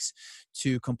it takes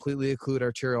to completely occlude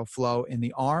arterial flow in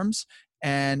the arms,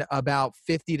 and about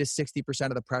 50 to 60%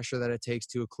 of the pressure that it takes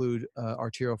to occlude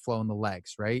arterial flow in the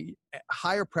legs, right?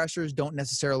 Higher pressures don't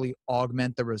necessarily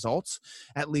augment the results,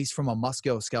 at least from a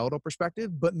musculoskeletal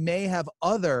perspective, but may have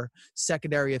other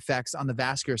secondary effects on the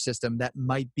vascular system that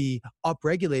might be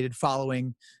upregulated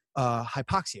following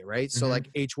hypoxia, right? So like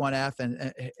H1F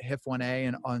and HIF1A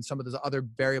and on some of those other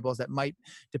variables that might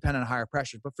depend on higher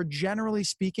pressures. But for generally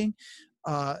speaking,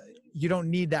 you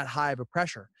don't need that high of a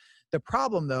pressure. The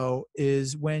problem, though,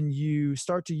 is when you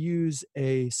start to use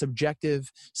a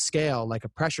subjective scale, like a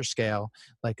pressure scale,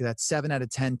 like that 7 out of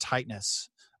 10 tightness.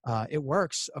 It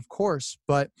works, of course,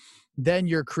 but then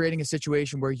you're creating a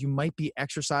situation where you might be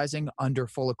exercising under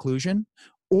full occlusion,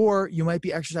 or you might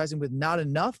be exercising with not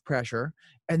enough pressure,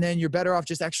 and then you're better off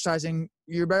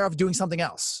doing something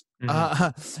else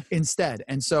instead.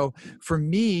 And so for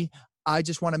me, I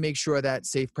just want to make sure that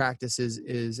safe practice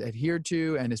is adhered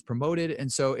to and is promoted.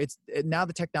 And so now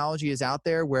the technology is out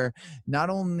there where not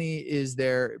only is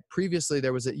there, previously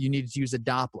there was you needed to use a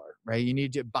Doppler, right? You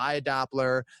need to buy a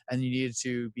Doppler and you needed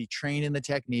to be trained in the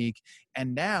technique.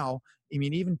 And now,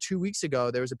 even 2 weeks ago,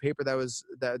 there was a paper that was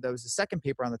the second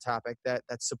paper on the topic that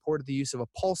supported the use of a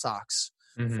pulse ox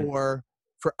for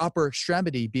upper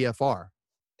extremity BFR.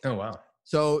 Oh, wow.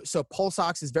 So pulse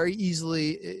ox is very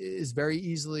easily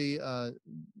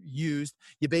used.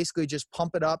 You basically just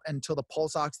pump it up until the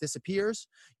pulse ox disappears.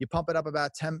 You pump it up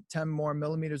about 10 more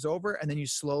millimeters over, and then you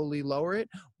slowly lower it.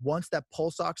 Once that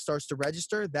pulse ox starts to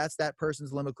register, that's that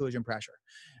person's limb occlusion pressure.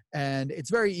 And it's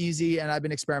very easy, and I've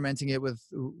been experimenting it with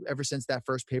ever since that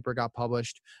first paper got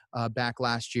published back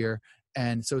last year.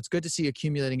 And so it's good to see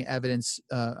accumulating evidence,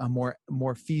 a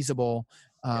more feasible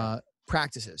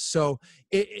practices. So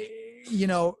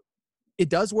it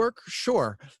does work,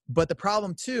 sure. But the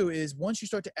problem too is once you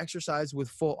start to exercise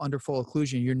with under full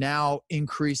occlusion, you're now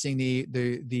increasing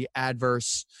the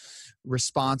adverse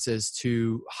responses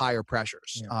to higher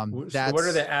pressures. So what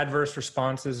are the adverse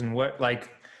responses, and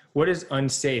what is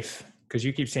unsafe? Because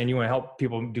you keep saying you want to help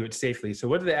people do it safely. So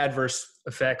what are the adverse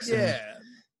effects? Yeah.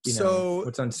 And,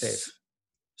 what's unsafe?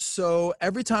 So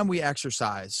every time we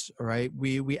exercise, right,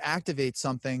 we activate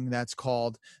something that's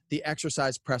called the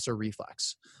exercise pressor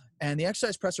reflex. And the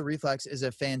exercise pressor reflex is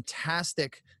a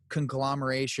fantastic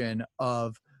conglomeration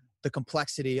of the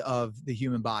complexity of the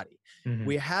human body.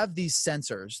 We have these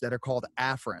sensors that are called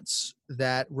afferents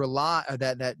that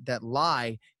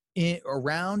lie in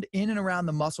and around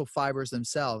the muscle fibers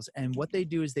themselves. And what they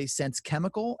do is they sense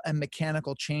chemical and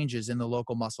mechanical changes in the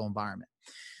local muscle environment.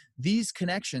 These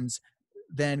connections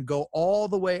then go all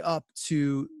the way up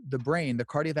to the brain, the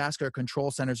cardiovascular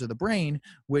control centers of the brain,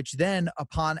 which then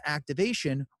upon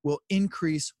activation will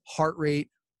increase heart rate,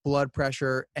 blood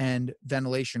pressure, and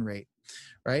ventilation rate,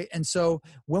 right? And so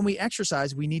when we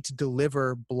exercise, we need to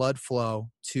deliver blood flow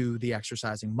to the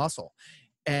exercising muscle.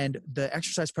 And the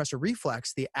exercise pressor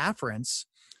reflex, the afferents,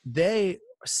 they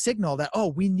signal that,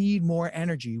 we need more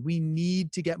energy. We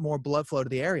need to get more blood flow to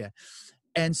the area.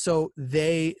 And so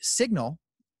they signal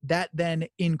that then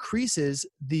increases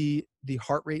the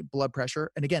heart rate, blood pressure,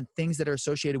 and again, things that are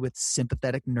associated with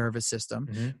sympathetic nervous system,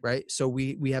 right? So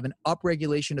we have an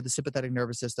upregulation of the sympathetic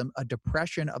nervous system, a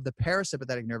depression of the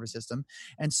parasympathetic nervous system,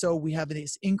 and so we have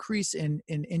this increase in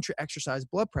intra-exercise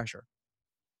blood pressure.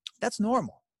 That's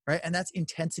normal, right? And that's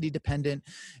intensity dependent,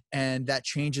 and that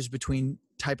changes between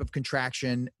type of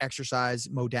contraction, exercise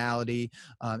modality,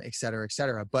 et cetera, et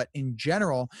cetera. But in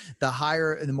general, the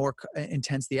higher and the more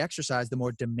intense the exercise, the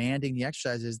more demanding the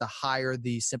exercise is, the higher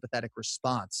the sympathetic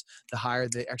response, the higher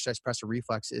the exercise pressor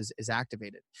reflex is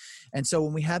activated. And so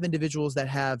when we have individuals that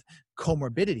have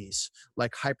comorbidities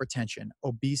like hypertension,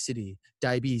 obesity,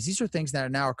 diabetes. These are things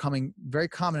that are coming very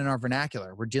common in our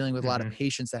vernacular. We're dealing with a lot of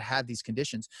patients that have these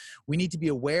conditions. We need to be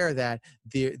aware that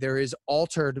there is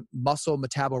altered muscle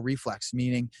metabolic reflex,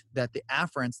 meaning that the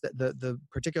afferents, that the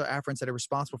particular afferents that are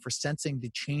responsible for sensing the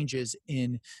changes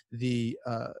in the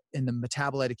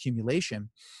metabolite accumulation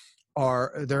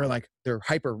they're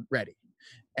hyper ready.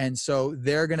 And so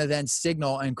they're going to then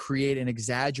signal and create an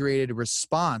exaggerated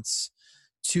response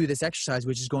to this exercise,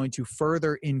 which is going to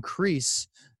further increase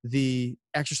the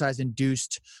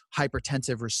exercise-induced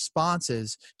hypertensive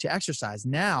responses to exercise.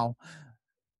 Now,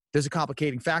 there's a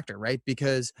complicating factor, right?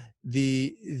 Because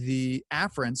the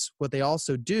afferents, what they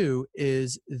also do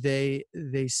is they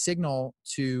signal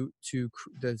to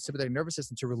the sympathetic nervous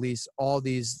system to release all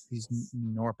these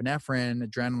norepinephrine,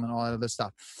 adrenaline, all that other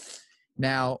stuff.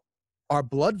 Now, our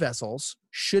blood vessels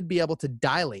should be able to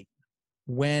dilate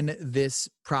when this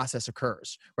process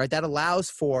occurs, right? That allows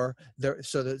for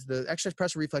the exercise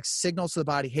pressure reflex signals to the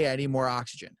body, hey, I need more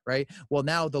oxygen, right? Well,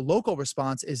 now the local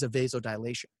response is a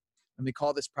vasodilation. And we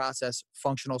call this process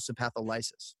functional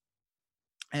sympatholysis.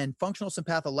 And functional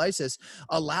sympatholysis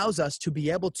allows us to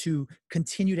be able to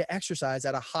continue to exercise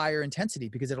at a higher intensity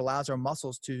because it allows our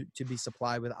muscles to be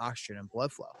supplied with oxygen and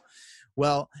blood flow.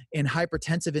 Well, in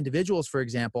hypertensive individuals, for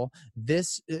example,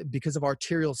 because of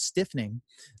arterial stiffening,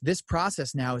 this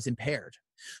process now is impaired.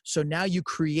 So now you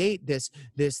create this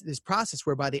process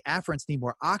whereby the afferents need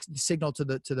more signal to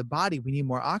the body. We need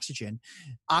more oxygen.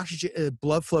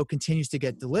 Blood flow continues to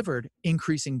get delivered,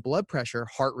 increasing blood pressure,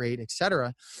 heart rate,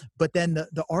 etc. But then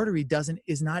the artery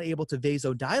is not able to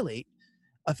vasodilate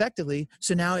effectively.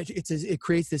 So now it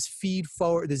creates this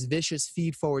vicious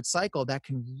feed forward cycle that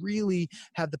can really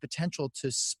have the potential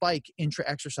to spike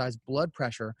intra-exercise blood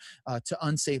pressure to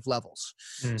unsafe levels.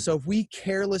 So if we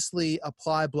carelessly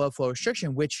apply blood flow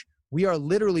restriction, which we are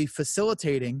literally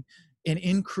facilitating an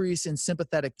increase in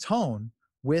sympathetic tone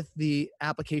with the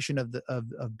application of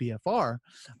BFR,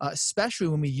 especially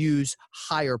when we use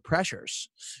higher pressures,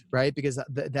 right? Because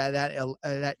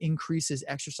that increases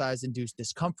exercise-induced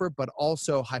discomfort, but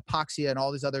also hypoxia and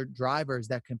all these other drivers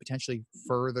that can potentially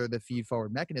further the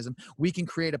feed-forward mechanism. We can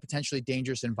create a potentially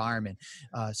dangerous environment.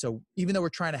 So even though we're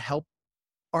trying to help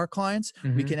our clients,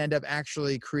 we can end up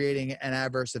actually creating an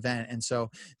adverse event. And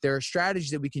so there are strategies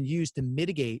that we can use to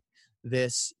mitigate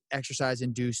this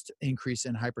exercise-induced increase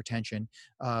in hypertension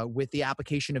with the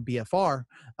application of BFR,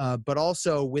 but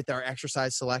also with our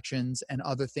exercise selections and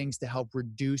other things to help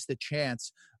reduce the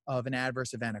chance of an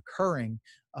adverse event occurring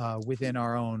within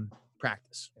our own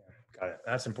practice. Got it.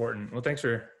 That's important. Well, thanks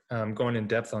for going in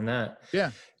depth on that.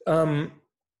 Yeah.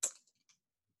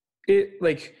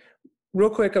 Real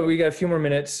quick, we got a few more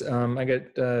minutes. I got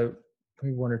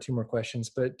maybe one or two more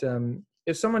questions, but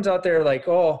if someone's out there like,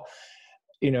 oh,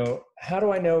 how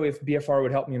do I know if BFR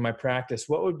would help me in my practice?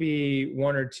 What would be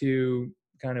one or two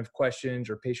kind of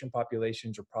questions or patient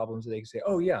populations or problems that they can say,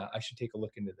 oh yeah, I should take a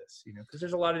look into this, because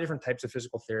there's a lot of different types of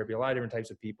physical therapy, a lot of different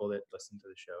types of people that listen to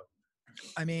the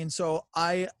show. I mean, so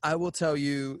I will tell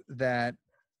you that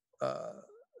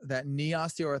that knee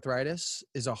osteoarthritis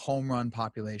is a home run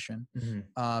population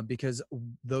because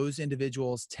those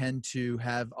individuals tend to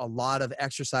have a lot of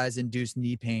exercise-induced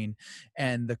knee pain,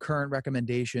 and the current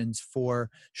recommendations for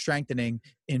strengthening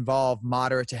involve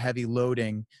moderate to heavy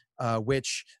loading,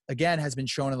 which again has been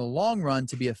shown in the long run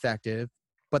to be effective.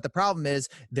 But the problem is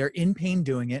they're in pain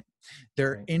doing it,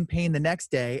 they're in pain the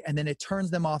next day, and then it turns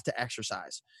them off to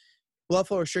exercise. Blood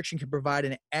flow restriction can provide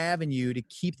an avenue to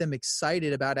keep them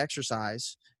excited about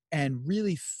exercise and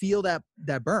really feel that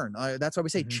burn. That's why we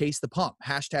say chase the pump,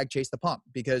 #chase the pump,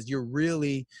 because you're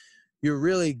really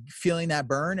feeling that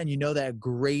burn, and that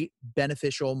great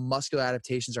beneficial muscular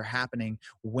adaptations are happening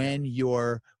when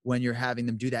you're having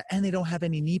them do that, and they don't have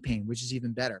any knee pain, which is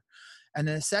even better. And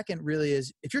then the second really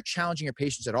is if you're challenging your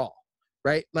patients at all,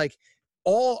 right? Like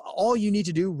all you need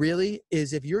to do really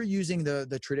is if you're using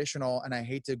the traditional, and I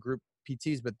hate to group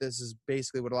PTs, but this is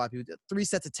basically what a lot of people do, 3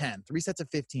 sets of 10, 3 sets of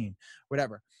 15,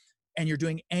 whatever. And you're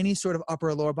doing any sort of upper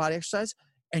or lower body exercise,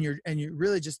 and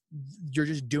you're just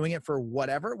doing it for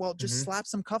whatever, well, just slap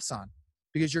some cuffs on,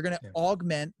 because you're going to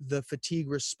augment the fatigue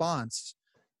response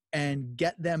and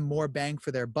get them more bang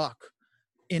for their buck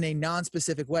in a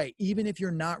non-specific way. Even if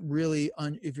you're not really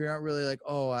like,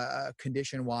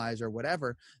 condition wise or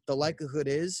whatever, the likelihood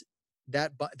is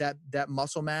that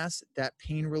muscle mass, that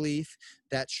pain relief,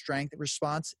 that strength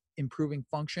response improving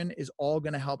function is all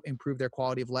going to help improve their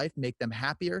quality of life, make them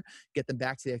happier, get them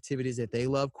back to the activities that they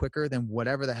love quicker than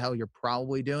whatever the hell you're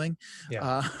probably doing.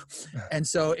 Yeah. And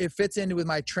so it fits into with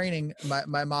my training,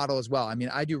 my model as well. I mean,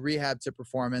 I do rehab to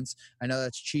performance. I know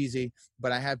that's cheesy,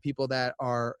 but I have people that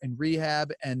are in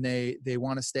rehab and they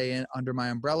want to stay in under my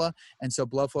umbrella. And so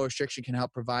blood flow restriction can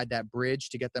help provide that bridge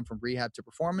to get them from rehab to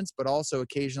performance. But also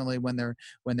occasionally when there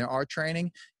are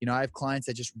training, you know, I have clients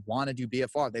that just want to do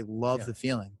BFR. They love the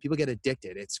feeling. People get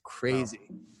addicted. It's crazy.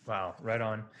 Wow. Right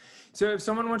on. So if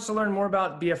someone wants to learn more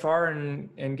about BFR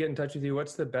and get in touch with you,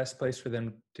 what's the best place for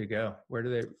them to go? Where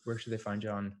should they find you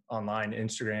online,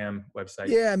 Instagram, website?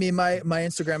 Yeah. I mean, my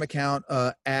Instagram account,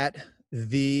 at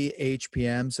the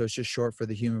HPM, so it's just short for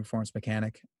the Human Performance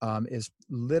Mechanic, is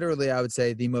literally, I would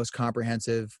say, the most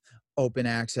comprehensive open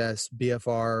access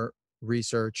BFR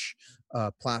research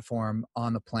platform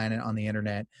on the planet, on the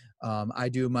internet. I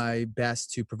do my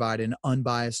best to provide an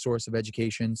unbiased source of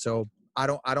education. So I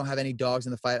don't have any dogs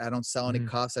in the fight. I don't sell any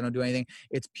cuffs. I don't do anything.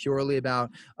 It's purely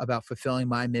about fulfilling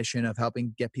my mission of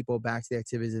helping get people back to the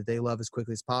activities that they love as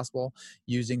quickly as possible,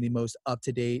 using the most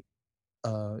up-to-date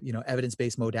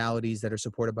evidence-based modalities that are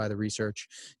supported by the research.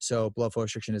 So blood flow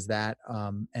restriction is that.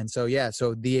 And so,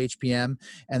 so the HPM,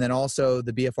 and then also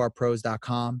the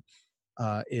BFRpros.com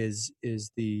is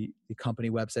the company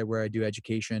website where I do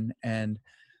education. And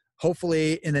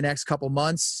hopefully in the next couple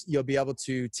months, you'll be able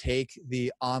to take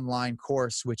the online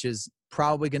course, which is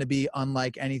probably going to be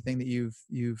unlike anything that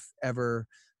you've ever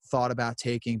thought about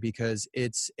taking, because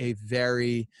it's a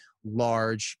very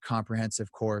large,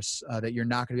 comprehensive course that you're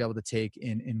not going to be able to take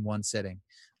in one sitting.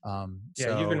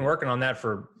 You've been working on that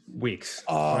for weeks,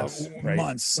 months, right?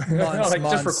 months.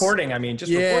 Just recording. I mean,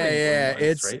 recording. Yeah.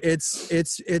 Months,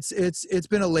 It's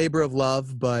been a labor of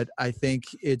love, but I think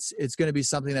it's going to be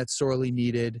something that's sorely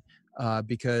needed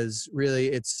because really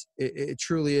it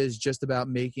truly is just about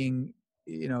getting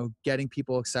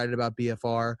people excited about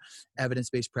BFR,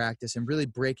 evidence-based practice, and really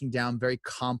breaking down very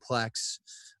complex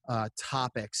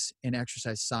topics in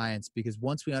exercise science. Because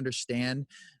once we understand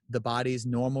the body's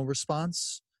normal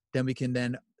response, then we can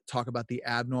then talk about the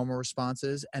abnormal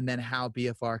responses, and then how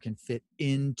BFR can fit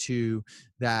into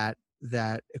that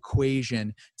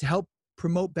equation to help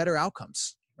promote better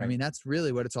outcomes. Right. I mean, that's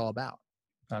really what it's all about.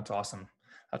 That's awesome,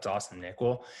 Nick.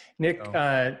 Well, Nick,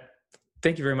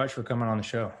 thank you very much for coming on the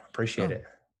show. Appreciate it.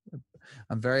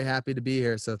 I'm very happy to be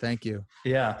here. So thank you.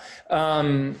 Yeah.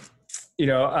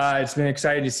 It's been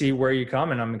exciting to see where you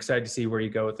come, and I'm excited to see where you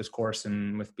go with this course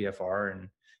and with BFR and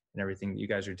everything that you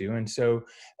guys are doing. So,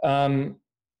 so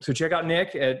check out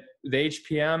Nick at the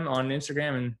HPM on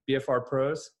Instagram and BFR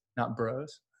Pros, not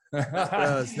Bros.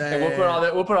 Bros. And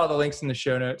we'll put all the links in the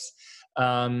show notes.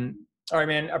 All right,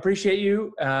 man. I appreciate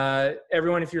you.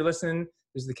 Everyone, if you're listening,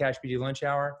 this is the Cash PT Lunch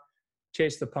Hour.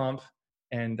 Chase the pump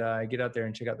and get out there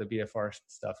and check out the BFR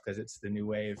stuff, because it's the new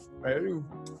wave. Right?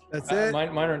 That's it.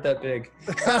 Mine aren't that big.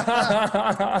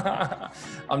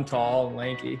 I'm tall and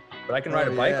lanky, but I can ride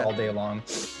a bike all day long.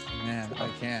 Man, I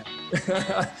can't.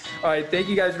 All right. Thank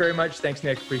you guys very much. Thanks,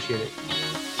 Nick. Appreciate it.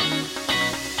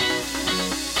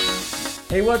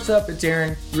 Hey, what's up? It's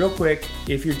Aaron. Real quick,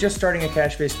 if you're just starting a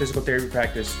cash-based physical therapy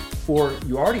practice, or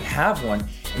you already have one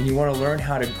and you want to learn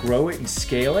how to grow it and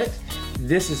scale it,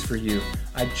 this is for you.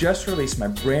 I just released my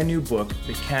brand new book,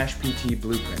 The Cash PT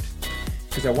Blueprint,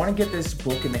 because I want to get this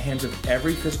book in the hands of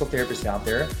every physical therapist out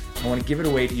there. I want to give it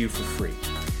away to you for free.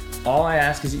 All I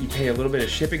ask is that you pay a little bit of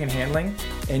shipping and handling,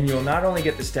 and you'll not only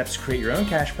get the steps to create your own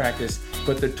cash practice,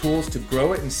 but the tools to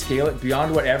grow it and scale it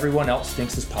beyond what everyone else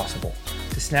thinks is possible.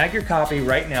 To snag your copy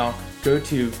right now, go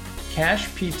to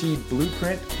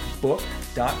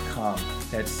cashptblueprintbook.com.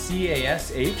 That's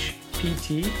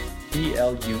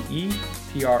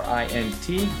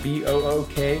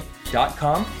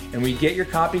cashptblueprintbook.com. And when you get your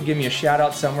copy, give me a shout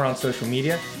out somewhere on social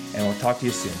media, and we'll talk to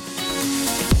you soon.